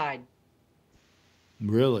suicide.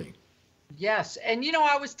 Really? Yes. And,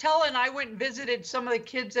 I went and visited some of the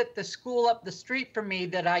kids at the school up the street from me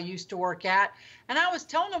that I used to work at. And I was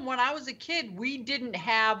telling them when I was a kid, we didn't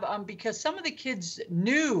have, because some of the kids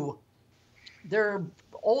knew, their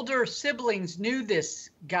older siblings knew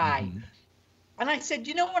this guy. Mm-hmm. And I said,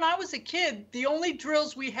 when I was a kid, the only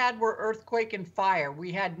drills we had were earthquake and fire.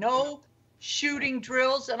 We had no shooting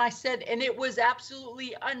drills. And I said, and it was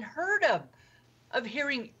absolutely unheard of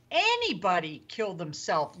hearing anybody kill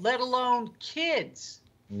themselves, let alone kids.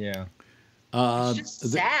 Yeah. It's just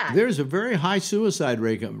sad. There's a very high suicide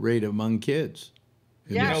rate among kids.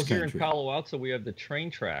 Here in Palo Alto, we have the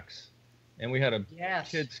train tracks. And we had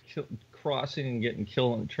kids crossing and getting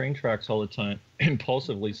killed on train tracks all the time,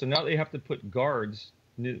 impulsively. So now they have to put guards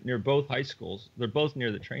near both high schools. They're both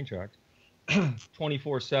near the train tracks,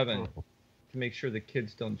 24/7, to make sure the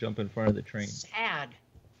kids don't jump in front of the train. Sad.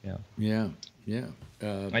 Yeah. Yeah.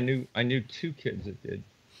 I knew 2 kids that did.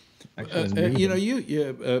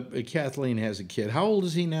 Actually, Kathleen has a kid. How old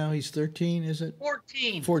is he now? He's 13, is it?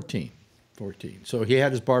 14. 14. So he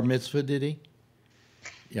had his bar mitzvah, did he?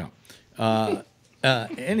 Yeah.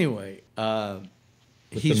 Anyway,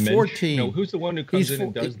 he's 14. No, who's the one who comes in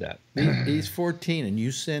and does that? He's 14, and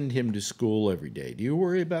you send him to school every day. Do you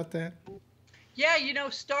worry about that? Yeah,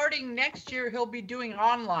 starting next year, he'll be doing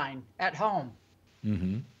online at home.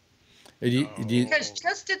 Mm-hmm. Because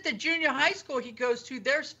just at the junior high school he goes to,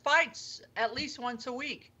 there's fights at least once a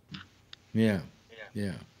week. Yeah.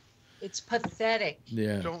 It's pathetic.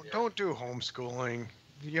 Yeah. Don't do homeschooling.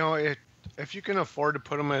 If you can afford to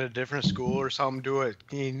put him in a different school or something, do it.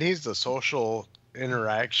 He needs the social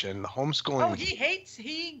interaction. The homeschooling. Oh,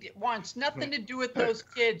 he wants nothing to do with those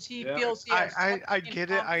kids. He feels he has I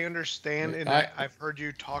get it. I understand, and I've heard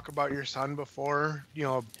you talk about your son before.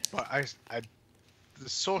 But the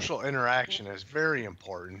social interaction is very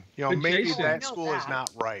important. Maybe Jason, that school is not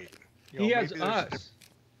right. He has us.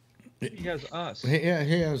 He has us. Yeah,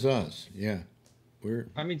 he has us. Yeah.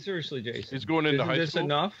 I mean, seriously, Jason. He's going into high school. Is this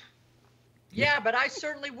enough? Yeah, but I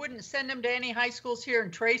certainly wouldn't send him to any high schools here in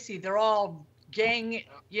Tracy. They're all gang,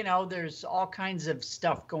 there's all kinds of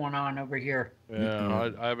stuff going on over here.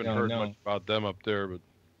 Yeah, I haven't heard much about them up there, but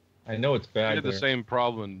I know it's bad. We had the same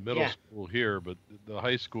problem in middle school here, but the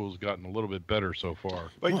high school's gotten a little bit better so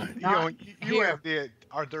far. But you have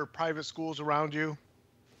are there private schools around you?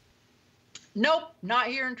 Nope, not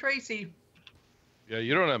here in Tracy. Yeah,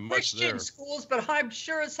 you don't have much Christian schools, but I'm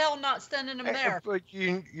sure as hell not sending them there. But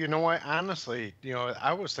you know what? Honestly,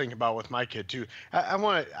 I was thinking about with my kid too. I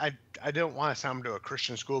didn't want to send him to a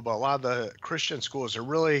Christian school, but a lot of the Christian schools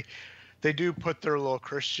they do put their little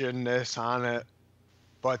Christianness on it,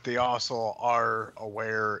 but they also are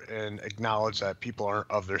aware and acknowledge that people aren't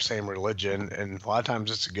of their same religion, and a lot of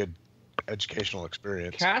times it's a good educational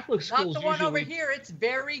experience. Catholic schools. Not the one over here. It's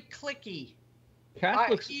very cliquey.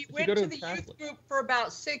 Catholics. He went to the youth group for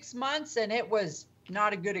about 6 months, and it was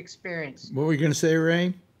not a good experience. What were you going to say,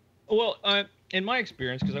 Ray? Well, in my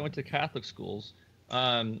experience, because I went to Catholic schools,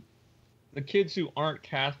 the kids who aren't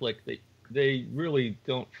Catholic, they really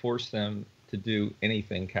don't force them to do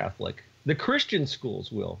anything Catholic. The Christian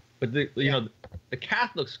schools will, but the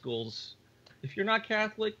Catholic schools, if you're not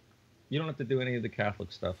Catholic, you don't have to do any of the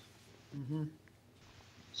Catholic stuff. Mm-hmm.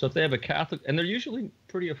 So if they have a Catholic, and they're usually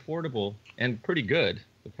pretty affordable and pretty good,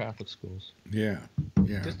 the Catholic schools. Yeah.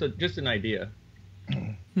 Just an idea.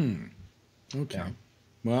 Okay. Yeah.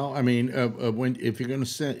 Well, I mean, if you're going to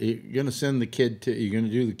send the kid you're going to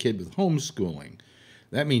do the kid with homeschooling,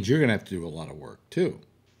 that means you're going to have to do a lot of work too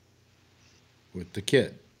with the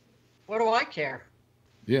kid. What do I care?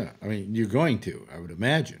 Yeah, I mean, you're going to, I would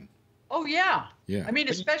imagine. Oh yeah. Yeah. I mean,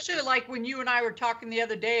 especially like when you and I were talking the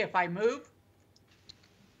other day. If I move.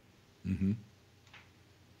 Mm-hmm.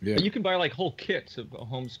 Yeah. But you can buy like whole kits of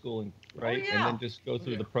homeschooling, right? Oh, yeah. And then just go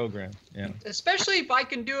through the program. Yeah. Especially if I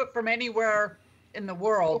can do it from anywhere in the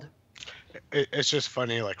world. It's just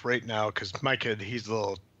funny, like right now, because my kid, he's a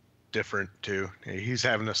little different too. He's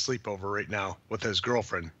having a sleepover right now with his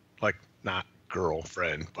girlfriend, like not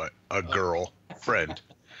girlfriend, but a girl friend.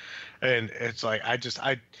 And it's like,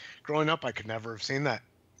 growing up, I could never have seen that.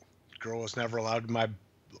 Girl was never allowed in my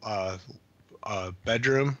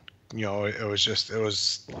bedroom. It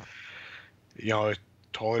was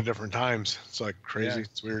totally different times. It's like crazy. Yeah.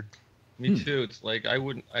 It's weird. Me too. It's like I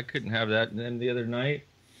couldn't have that. And then the other night,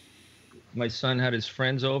 my son had his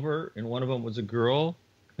friends over, and one of them was a girl,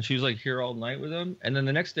 and she was like here all night with him. And then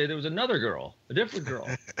the next day there was another girl, a different girl.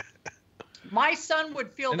 My son would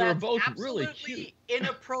feel And they were that's both absolutely really cute.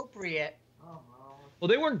 Inappropriate. Well,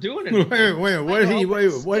 they weren't doing anything. Wait a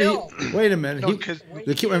minute. No, The kid,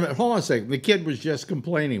 wait a minute. Hold on a second. The kid was just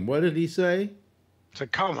complaining. What did he say? So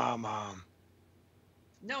come on, Mom.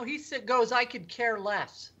 No, goes, I could care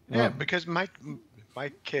less. Yeah, because my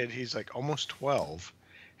kid, he's like almost 12,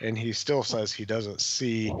 and he still says he doesn't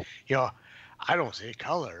see. I don't see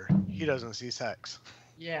color. He doesn't see sex.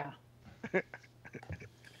 Yeah.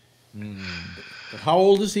 How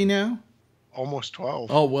old is he now? Almost 12.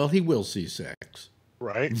 Oh, well, he will see sex.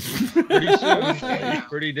 Right. Pretty soon.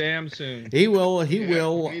 Pretty damn soon. He will. He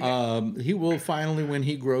will finally, when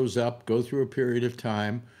he grows up, go through a period of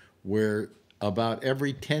time where about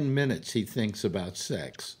every 10 minutes he thinks about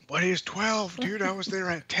sex. But he's 12, dude. I was there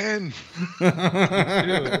at 10.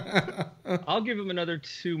 I'll give him another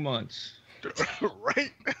 2 months.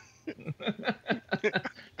 Right. And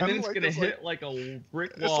then it's going to hit like a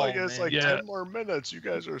brick wall. It's like 10 more minutes. You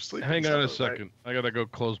guys are sleeping. Hang on a second. Right? I got to go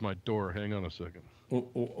close my door. Hang on a second.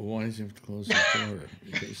 Why does he have to close the door?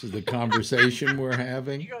 This is the conversation we're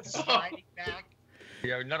having. You go sliding back.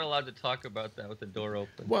 Yeah, we're not allowed to talk about that with the door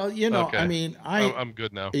open. Well, you know, Okay. I mean, I'm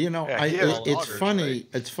good now. You know, Yeah, it's funny.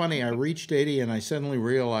 It's funny. I reached 80 and I suddenly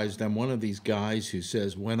realized I'm one of these guys who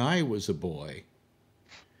says, when I was a boy,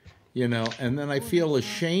 you know, and then I feel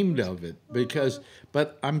ashamed of it because,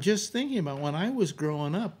 but I'm just thinking about when I was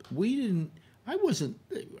growing up, I was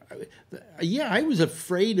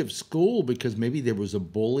afraid of school because maybe there was a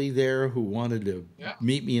bully there who wanted to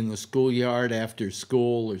meet me in the schoolyard after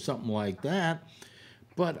school or something like that.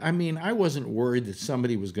 But, I mean, I wasn't worried that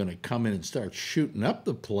somebody was going to come in and start shooting up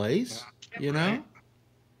the place, you know?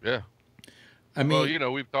 Yeah. I mean, well, you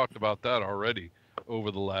know, we've talked about that already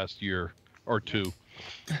over the last year or two.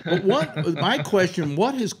 But my question,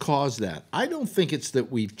 what has caused that? I don't think it's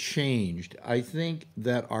that we've changed. I think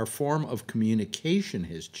that our form of communication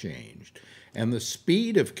has changed and the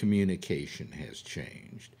speed of communication has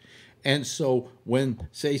changed. And so when,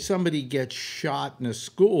 say, somebody gets shot in a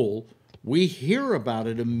school, we hear about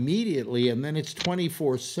it immediately, and then it's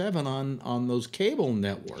 24/7 on those cable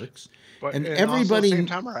networks. But and also everybody, at the same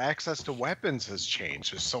time, our access to weapons has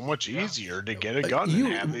changed. It's so much easier to get a gun and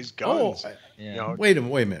have these guns. You know, wait a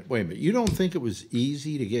minute. You don't think it was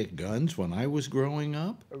easy to get guns when I was growing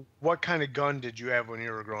up? what kind of gun did you have when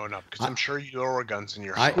you were growing up? Because I'm sure there were guns in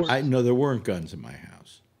your house. I know there weren't guns in my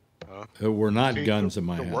house. There were not guns in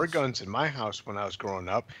my house. There were guns in my house when I was growing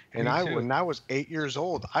up, and when I was 8 years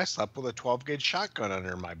old, I slept with a 12-gauge shotgun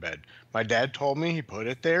under my bed. My dad told me he put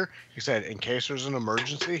it there. He said, in case there's an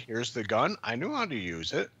emergency, here's the gun. I knew how to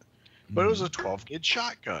use it, but it was a 12-gauge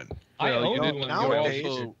shotgun.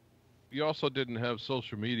 You also didn't have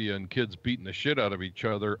social media and kids beating the shit out of each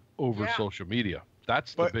other over social media.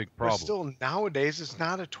 That's the big problem. But still, nowadays, it's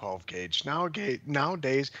not a 12-gauge.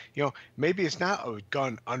 Nowadays, you know, maybe it's not a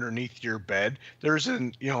gun underneath your bed. There's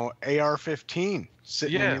an, you know, AR-15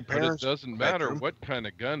 sitting in your parents' but it doesn't matter bedroom. what kind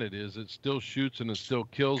of gun it is. It still shoots and it still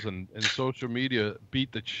kills, and social media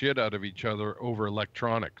beat the shit out of each other over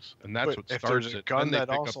electronics, and that's what starts it. If there's a gun that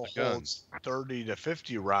also holds 30 to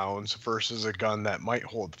 50 rounds versus a gun that might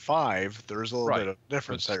hold 5, there's a little bit of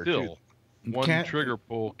difference there too. One trigger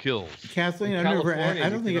pull kills. Kathleen, I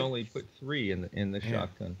don't think only put 3 in the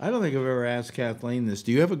shotgun. I don't think I've ever asked Kathleen this.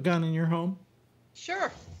 Do you have a gun in your home?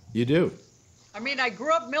 Sure. You do? I mean, I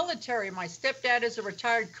grew up military. My stepdad is a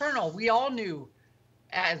retired colonel. We all knew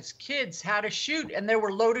as kids how to shoot, and there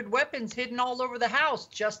were loaded weapons hidden all over the house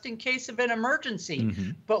just in case of an emergency.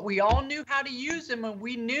 Mm-hmm. But we all knew how to use them, and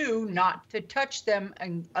we knew not to touch them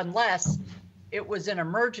unless it was an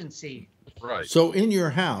emergency. Right. So in your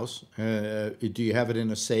house, do you have it in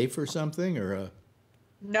a safe or something, or a?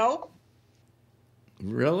 No.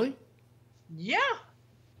 Really? Yeah.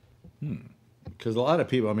 Because a lot of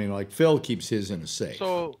people, I mean, like Phil keeps his in a safe.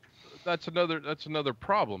 So that's another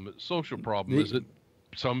problem. Social problem is that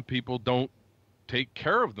some people don't take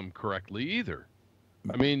care of them correctly either.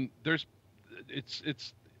 I mean,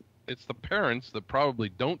 it's the parents that probably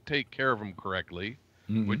don't take care of them correctly,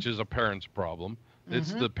 which is a parent's problem.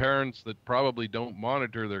 It's the parents that probably don't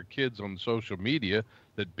monitor their kids on social media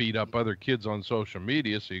that beat up other kids on social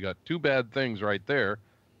media. So you got two bad things right there.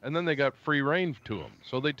 And then they got free reign to them.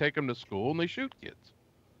 So they take them to school and they shoot kids.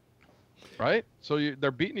 Right? So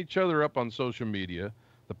they're beating each other up on social media.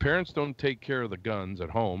 The parents don't take care of the guns at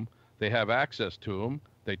home. They have access to them.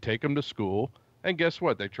 They take them to school. And guess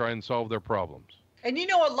what? They try and solve their problems. And, you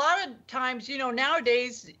know, a lot of times, you know,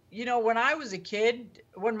 nowadays, you know, when I was a kid,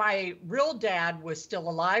 when my real dad was still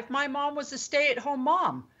alive, my mom was a stay-at-home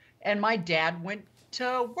mom, and my dad went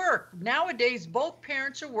to work. Nowadays, both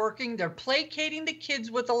parents are working. They're placating the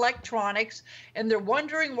kids with electronics, and they're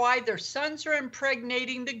wondering why their sons are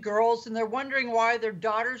impregnating the girls, and they're wondering why their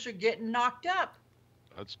daughters are getting knocked up.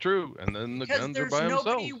 That's true. And then the guns are by themselves. Because there's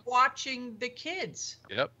nobody watching the kids.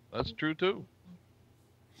 Yep, that's true, too.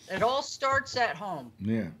 It all starts at home.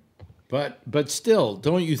 Yeah. But still,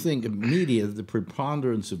 don't you think media, the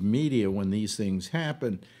preponderance of media when these things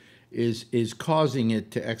happen is causing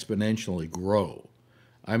it to exponentially grow?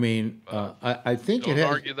 I mean, I think it has...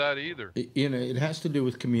 Don't argue that either. You know, it has to do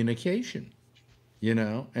with communication, you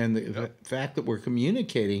know, and the fact that we're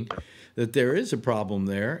communicating that there is a problem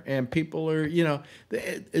there, and people are, you know,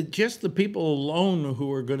 just the people alone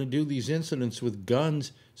who are going to do these incidents with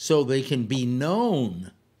guns so they can be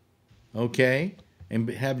known, okay, and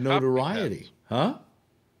have notoriety. Huh?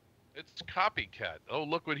 It's copycat. Oh,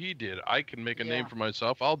 look what he did. I can make a name for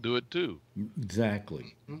myself. I'll do it too.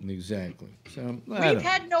 Exactly. So we've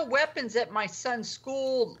had no weapons at my son's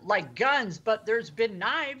school like guns, but there's been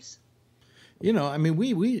knives. You know, I mean,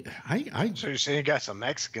 So you're saying you got some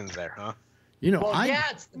Mexicans there, huh? You know,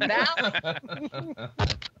 it's the valley.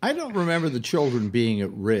 I don't remember the children being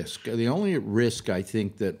at risk. The only risk I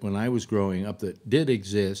think that when I was growing up that did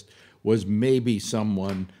exist was maybe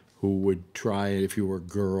someone who would try, if you were a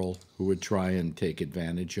girl, who would try and take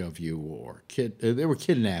advantage of you, or there were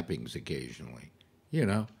kidnappings occasionally, you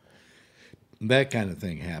know, that kind of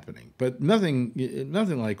thing happening. But nothing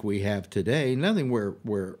like we have today. Nothing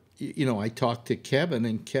where you know, I talked to Kevin,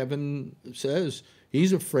 and Kevin says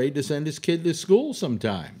he's afraid to send his kid to school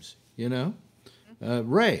sometimes, you know.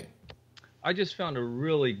 Ray. I just found a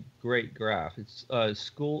really great graph. It's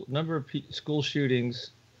number of school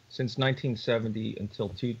shootings since 1970 until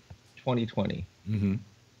 2020. Mm-hmm.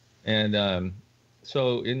 And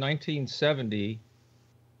so in 1970,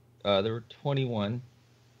 there were 21,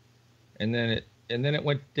 and then it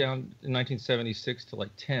went down in 1976 to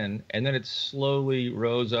like 10, and then it slowly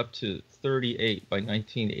rose up to 38 by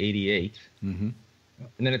 1988. Mm-hmm.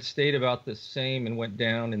 And then it stayed about the same and went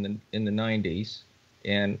down in the 90s,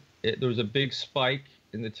 and there was a big spike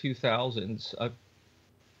in the 2000s.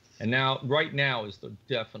 And right now is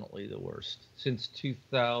definitely the worst since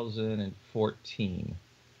 2014.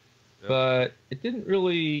 Yep. But it didn't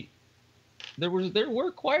really. There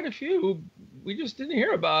were quite a few. We just didn't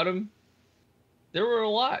hear about them. There were a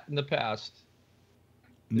lot in the past.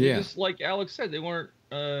 Yeah. Just like Alex said, they weren't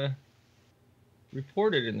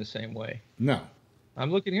reported in the same way. No.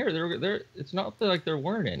 I'm looking here. There. It's not like there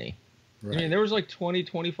weren't any. Right. I mean, there was like 20,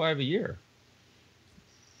 25 a year.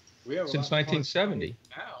 Since 1970.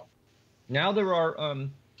 Now there are.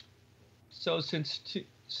 So since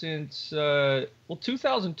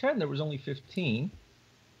 2010 there was only 15,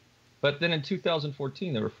 but then in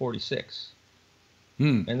 2014 there were 46.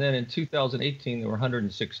 And then in 2018 there were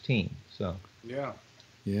 116. So yeah.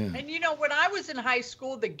 And you know, when I was in high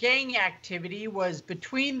school, the gang activity was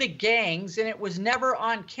between the gangs, and it was never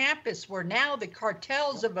on campus. Where now the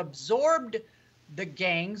cartels have absorbed the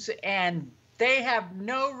gangs, and they have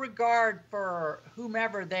no regard for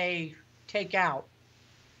whomever they take out.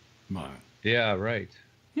 Yeah, right.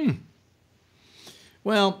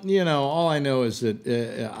 Well, you know, all I know is that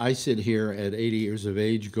I sit here at 80 years of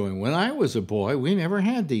age going, when I was a boy, we never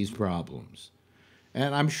had these problems.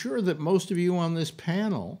 And I'm sure that most of you on this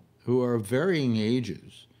panel, who are of varying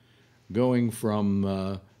ages, going from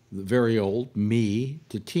the very old, me,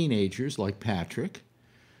 to teenagers like Patrick,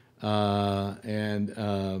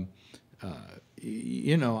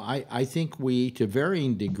 you know, I think we, to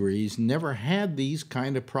varying degrees, never had these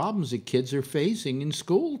kind of problems that kids are facing in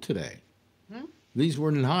school today. These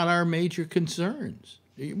were not our major concerns.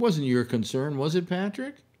 It wasn't your concern, was it,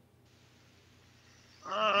 Patrick?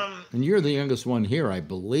 And you're the youngest one here, I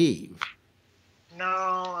believe.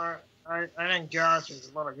 No, I think Josh is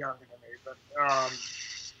a little younger than me. But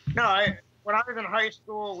no, when I was in high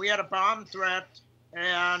school, we had a bomb threat,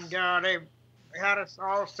 and they had us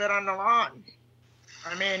all sit on the lawn.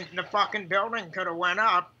 I mean, the fucking building could have went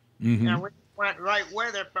up, and we went right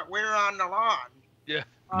with it, but we were on the lawn. Yeah.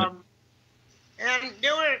 And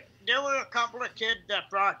there were a couple of kids that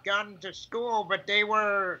brought guns to school, but they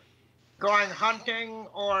were going hunting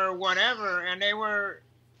or whatever, and they were,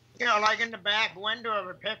 you know, like in the back window of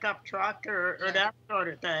a pickup truck or that sort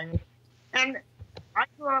of thing. And I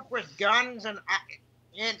grew up with guns, and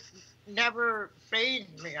it never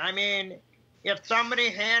fazed me. I mean, if somebody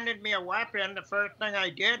handed me a weapon, the first thing I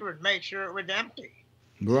did was make sure it was empty.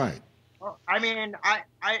 Right. I mean, I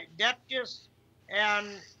that just, and,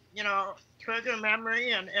 you know, trigger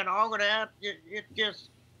memory and all of that, it was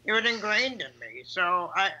ingrained in me.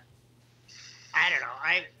 So I don't know.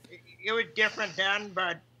 It was different then,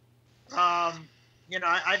 but you know,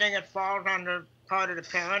 I think it falls on the part of the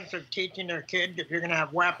parents of teaching their kids, if you're going to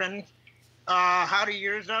have weapons, how to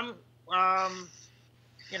use them.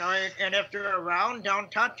 You know, and if they're around, don't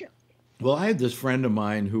touch them. Well, I had this friend of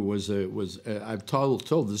mine who was I've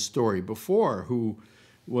told this story before, who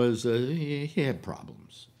was he had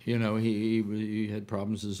problems. You know, he had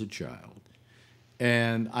problems as a child.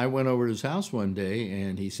 And I went over to his house one day,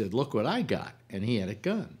 and he said, "Look what I got." And he had a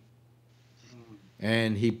gun.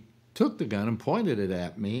 And he took the gun and pointed it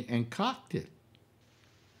at me and cocked it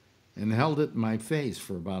and held it in my face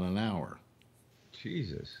for about an hour.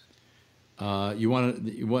 Jesus. You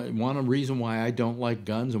want a reason why I don't like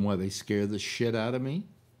guns and why they scare the shit out of me?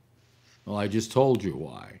 Well, I just told you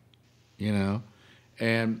why, you know.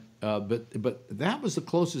 And but that was the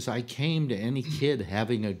closest I came to any kid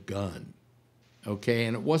having a gun. Okay,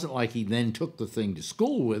 and it wasn't like he then took the thing to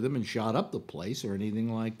school with him and shot up the place or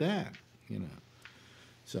anything like that, you know.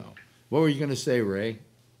 So, what were you going to say, Ray?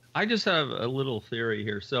 I just have a little theory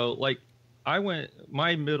here. So, like,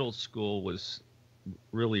 my middle school was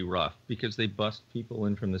really rough because they bust people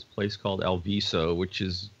in from this place called Alviso, which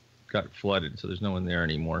got flooded, so there's no one there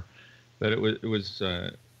anymore. But it was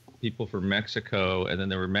people from Mexico, and then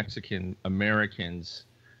there were Mexican Americans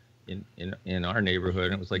in our neighborhood,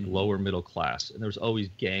 and it was like lower middle class, and there was always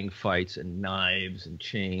gang fights and knives and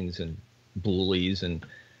chains and bullies, and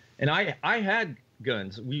I had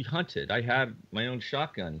guns. We hunted. I had my own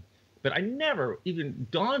shotgun, but I never even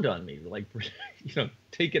dawned on me to, like,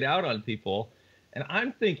 take it out on people. And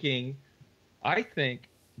I think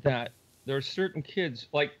that there are certain kids,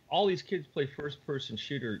 like all these kids play first-person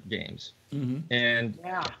shooter games, and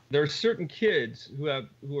there are certain kids who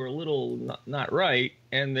are a little not right,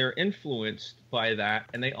 and they're influenced by that,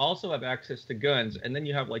 and they also have access to guns, and then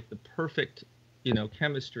you have like the perfect,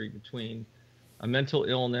 chemistry between a mental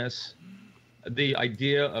illness, the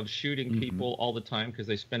idea of shooting people all the time because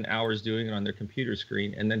they spend hours doing it on their computer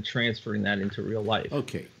screen, and then transferring that into real life.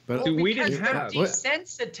 Okay, but we didn't have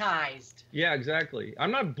desensitized. Yeah, exactly.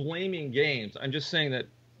 I'm not blaming games. I'm just saying that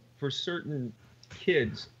for certain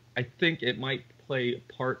kids, I think it might play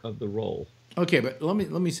part of the role. Okay, but let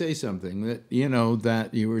me say something that that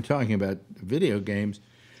you were talking about video games.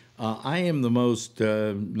 I am the most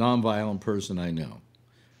nonviolent person I know.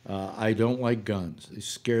 I don't like guns. They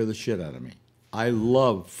scare the shit out of me. I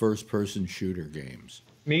love first-person shooter games.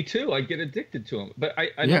 Me too. I get addicted to them. But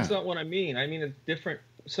that's not what I mean. I mean a different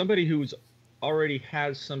somebody who's already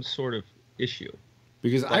has some sort of issue.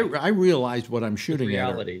 Because I realize what I'm shooting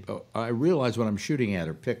reality. at. I realize what I'm shooting at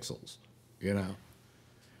are pixels,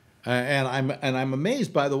 And I'm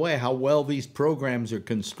amazed, by the way, how well these programs are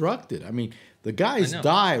constructed. I mean, the guys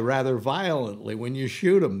die rather violently when you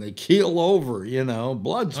shoot them. They keel over,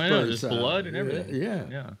 blood spurts. There's blood and everything.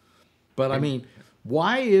 Yeah. But I mean,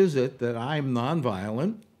 why is it that I'm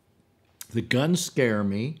nonviolent, the guns scare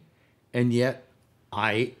me, and yet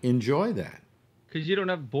I enjoy that? Because you don't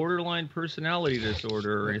have borderline personality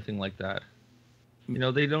disorder or anything like that.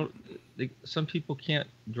 Some people can't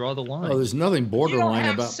draw the line. Oh, there's nothing borderline you don't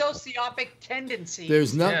have about sociopic tendencies.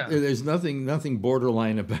 There's nothing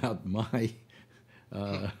borderline about my,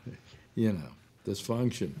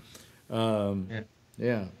 dysfunction. I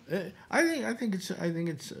think it's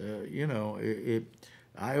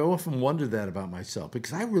I often wonder that about myself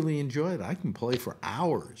because I really enjoy it. I can play for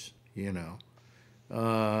hours, and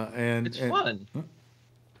it's fun.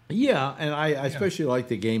 Yeah, and I especially like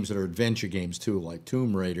the games that are adventure games too, like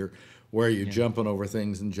Tomb Raider, where you're jumping over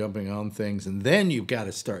things and jumping on things, and then you've got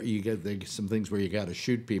to start. There's some things where you got to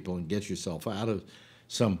shoot people and get yourself out of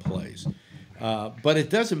some place. But it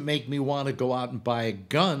doesn't make me want to go out and buy a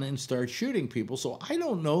gun and start shooting people. So I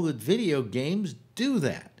don't know that video games do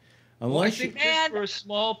that, unless I think just for a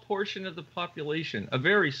small portion of the population, a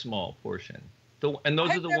very small portion. And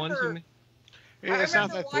those are the ones who. I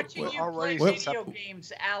remember watching you play video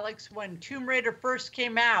games, Alex, when Tomb Raider first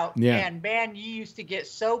came out. And man, you used to get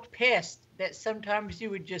so pissed that sometimes you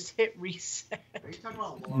would just hit reset. Are you talking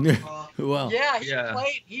about well,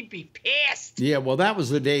 he'd be pissed. Yeah, well, that was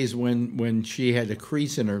the days when she had a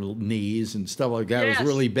crease in her knees and stuff like that. It was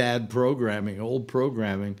really bad programming, old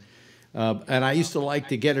programming. And I used to like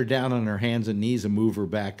to get her down on her hands and knees and move her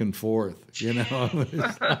back and forth. You're talking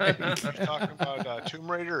about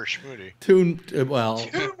Tomb Raider or Schmoody? Tomb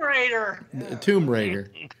Raider. Tomb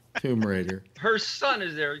Raider. Tomb Raider. Her son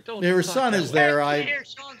is there. Her son is there.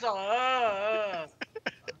 Sean's all,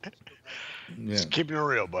 Just keeping it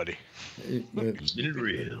real, buddy. Keeping it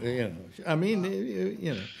real. I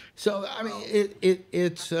mean, So I mean,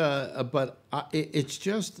 it's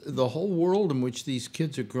just the whole world in which these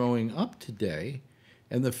kids are growing up today,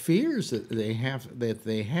 and the fears that they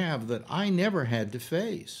have that I never had to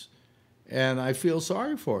face, and I feel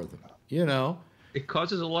sorry for them. It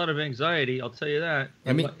causes a lot of anxiety. I'll tell you that.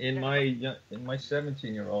 I mean, in my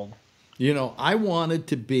 17-year-old. I wanted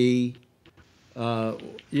to be.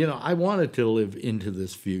 I wanted to live into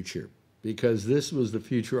this future because this was the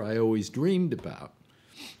future I always dreamed about.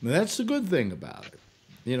 And that's the good thing about it.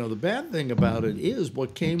 The bad thing about it is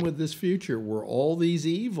what came with this future were all these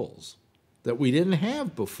evils that we didn't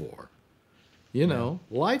have before.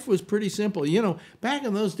 Life was pretty simple. Back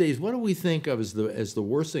in those days, what do we think of as the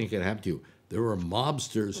worst thing that could happen to you? There were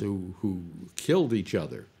mobsters who killed each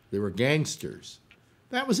other. There were gangsters.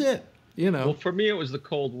 That was it. Well, for me, it was the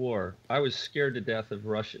Cold War. I was scared to death of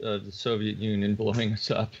the Soviet Union blowing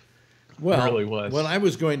us up. Well, it really was. When I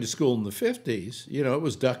was going to school in the 50s, it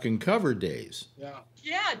was duck and cover days.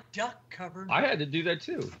 Yeah, duck cover. I had to do that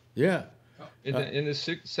too. Yeah. in the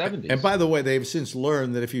 70s. And by the way, they've since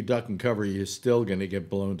learned that if you duck and cover, you're still going to get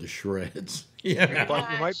blown to shreds. Yeah,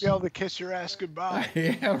 but you might be able to kiss your ass goodbye.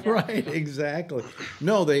 Yeah, right, exactly.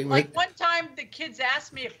 No, like one time the kids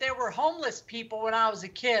asked me if there were homeless people when I was a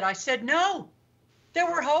kid. I said no, there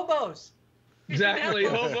were hobos. Exactly,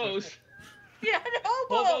 hobos. Yeah,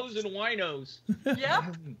 hobos. Hobos and winos.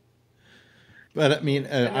 Yep. But I mean,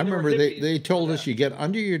 I remember they told us you get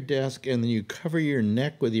under your desk and then you cover your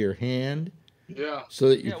neck with your hand. Yeah. So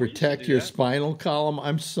that you protect your spinal column.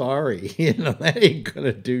 I'm sorry, you know that ain't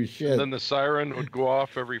gonna do shit. And then the siren would go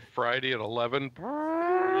off every Friday at 11.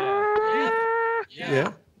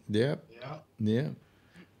 Yeah.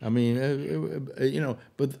 I mean, you know,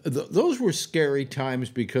 but those were scary times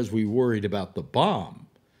because we worried about the bomb.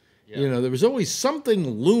 Yeah. You know, there was always something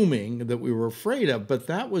looming that we were afraid of, but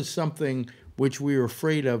that was something which we were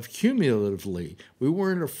afraid of cumulatively. We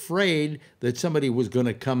weren't afraid that somebody was going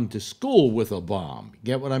to come to school with a bomb.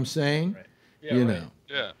 Get what I'm saying? Right. Yeah, you right. know.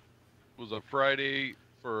 Yeah. It was a Friday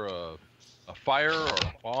for a fire or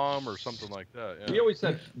a bomb or something like that. Yeah. We always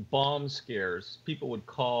had bomb scares. People would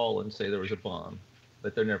call and say there was a bomb,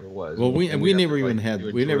 but there never was. Well, we never even had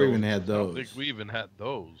those. I don't think we even had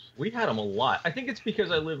those. We had them a lot. I think it's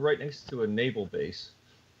because I live right next to a naval base.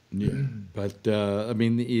 Yeah, but I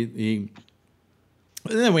mean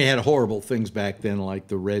and then we had horrible things back then, like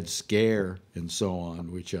the Red Scare and so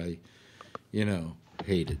on, which I, you know,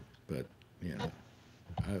 hated. But you know,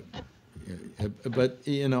 but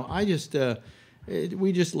you know, I just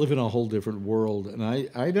we just live in a whole different world, and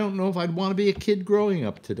I don't know if I'd want to be a kid growing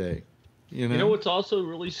up today. You know what's also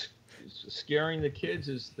really scaring the kids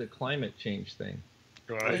is the climate change thing.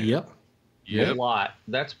 Right. Yep. A lot.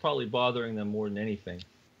 That's probably bothering them more than anything.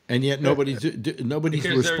 And yet nobody's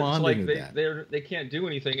responding to that. They can't do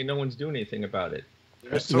anything, and no one's doing anything about it.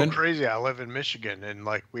 It's so crazy. I live in Michigan, and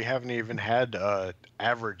like we haven't even had an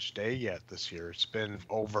average day yet this year. It's been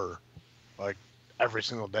over like every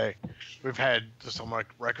single day. We've had some like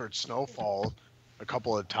record snowfall a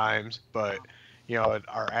couple of times, but you know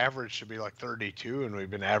our average should be like 32, and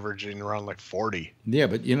we've been averaging around like 40. Yeah,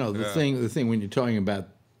 but you know the thing when you're talking about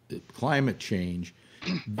climate change,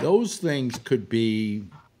 those things could be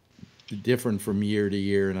different from year to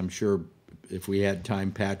year, and I'm sure if we had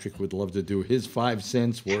time, Patrick would love to do his 5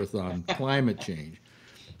 cents worth on climate change.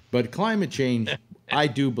 But climate change, I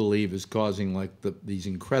do believe, is causing like these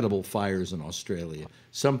incredible fires in Australia,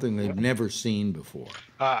 something they've never seen before.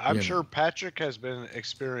 I'm sure Patrick has been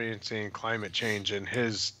experiencing climate change in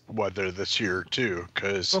his weather this year too,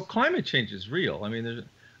 because climate change is real. I mean, there's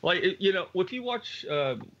like you know, if you watch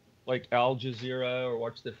like Al Jazeera or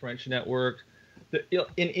watch the French network.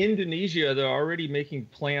 In Indonesia, they're already making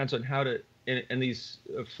plans on how to, in these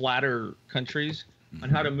flatter countries, on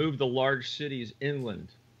how to move the large cities inland,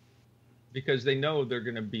 because they know they're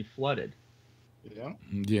going to be flooded.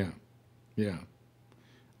 Yeah.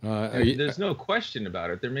 There's no question about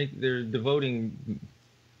it. They're devoting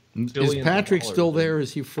billions. Is Patrick still there? Or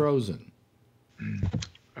is he frozen?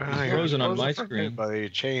 It's frozen on my screen. But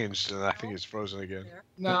it changed, and I think it's frozen again.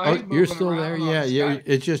 No, you're still there. Yeah.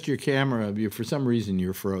 It's just your camera. For some reason,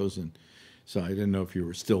 you're frozen. So I didn't know if you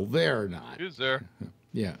were still there or not. He's there.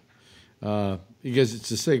 Yeah, because it's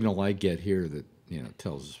a signal I get here that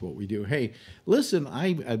tells us what we do. Hey, listen,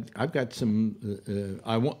 I've got some.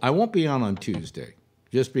 I won't be on Tuesday,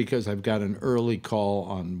 just because I've got an early call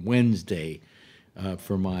on Wednesday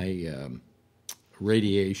for my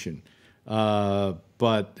radiation.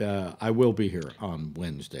 But I will be here on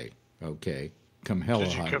Wednesday. Okay, come hell or high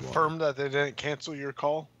water. Did you confirm that they didn't cancel your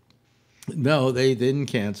call? No, they didn't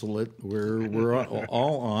cancel it. We're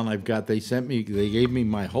all on. They gave me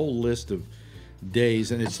my whole list of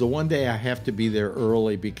days, and it's the one day I have to be there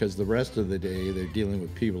early because the rest of the day they're dealing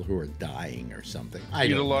with people who are dying or something. I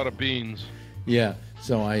eat a lot of beans. Yeah,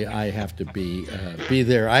 so I have to be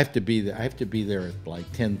there. I have to be there. I have to be there at like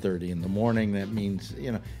 10:30 in the morning. That means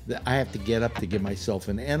that I have to get up to give myself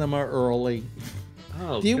an enema early.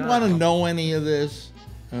 Oh, do you want to know any of this?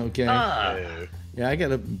 Okay. Yeah, I got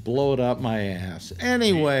to blow it up my ass.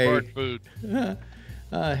 Anyway. Hard food.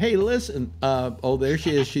 Hey, listen. There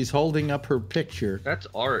she is. She's holding up her picture. That's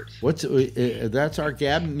art. That's our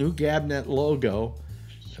new Gabnet logo.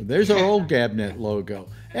 There's our old Gabnet logo.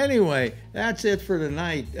 Anyway, that's it for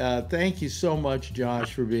tonight. Thank you so much,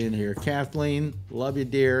 Josh, for being here. Kathleen, love you,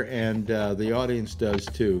 dear, and the audience does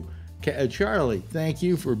too. Charlie, thank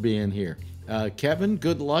you for being here. Kevin,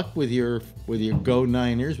 good luck with your Go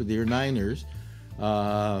Niners, with your Niners. Who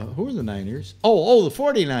are the Niners? Oh, the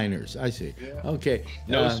 49ers. I see. Yeah. Okay.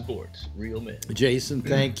 No sports, real men. Jason,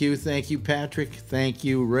 thank you. Thank you, Patrick. Thank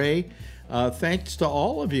you, Ray. Thanks to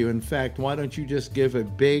all of you. In fact, why don't you just give a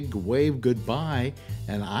big wave goodbye,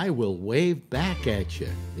 and I will wave back at you.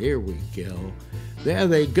 There we go. There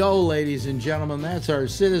they go, ladies and gentlemen. That's our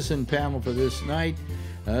citizen panel for this night.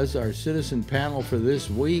 That's our citizen panel for this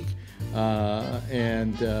week. Jack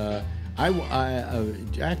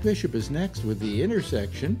Bishop is next with The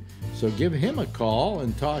Intersection, so give him a call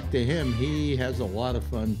and talk to him. He has a lot of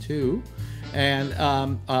fun too. And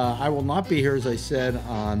I will not be here, as I said,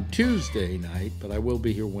 on Tuesday night, but I will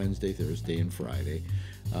be here Wednesday, Thursday, and Friday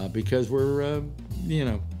because we're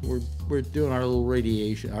doing our little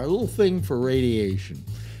radiation, our little thing for radiation.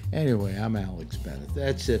 Anyway, I'm Alex Bennett.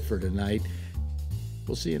 That's it for tonight.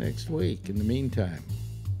 We'll see you next week. In the meantime,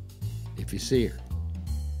 if you see her,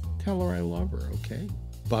 tell her I love her, okay?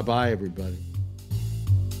 Bye-bye, everybody.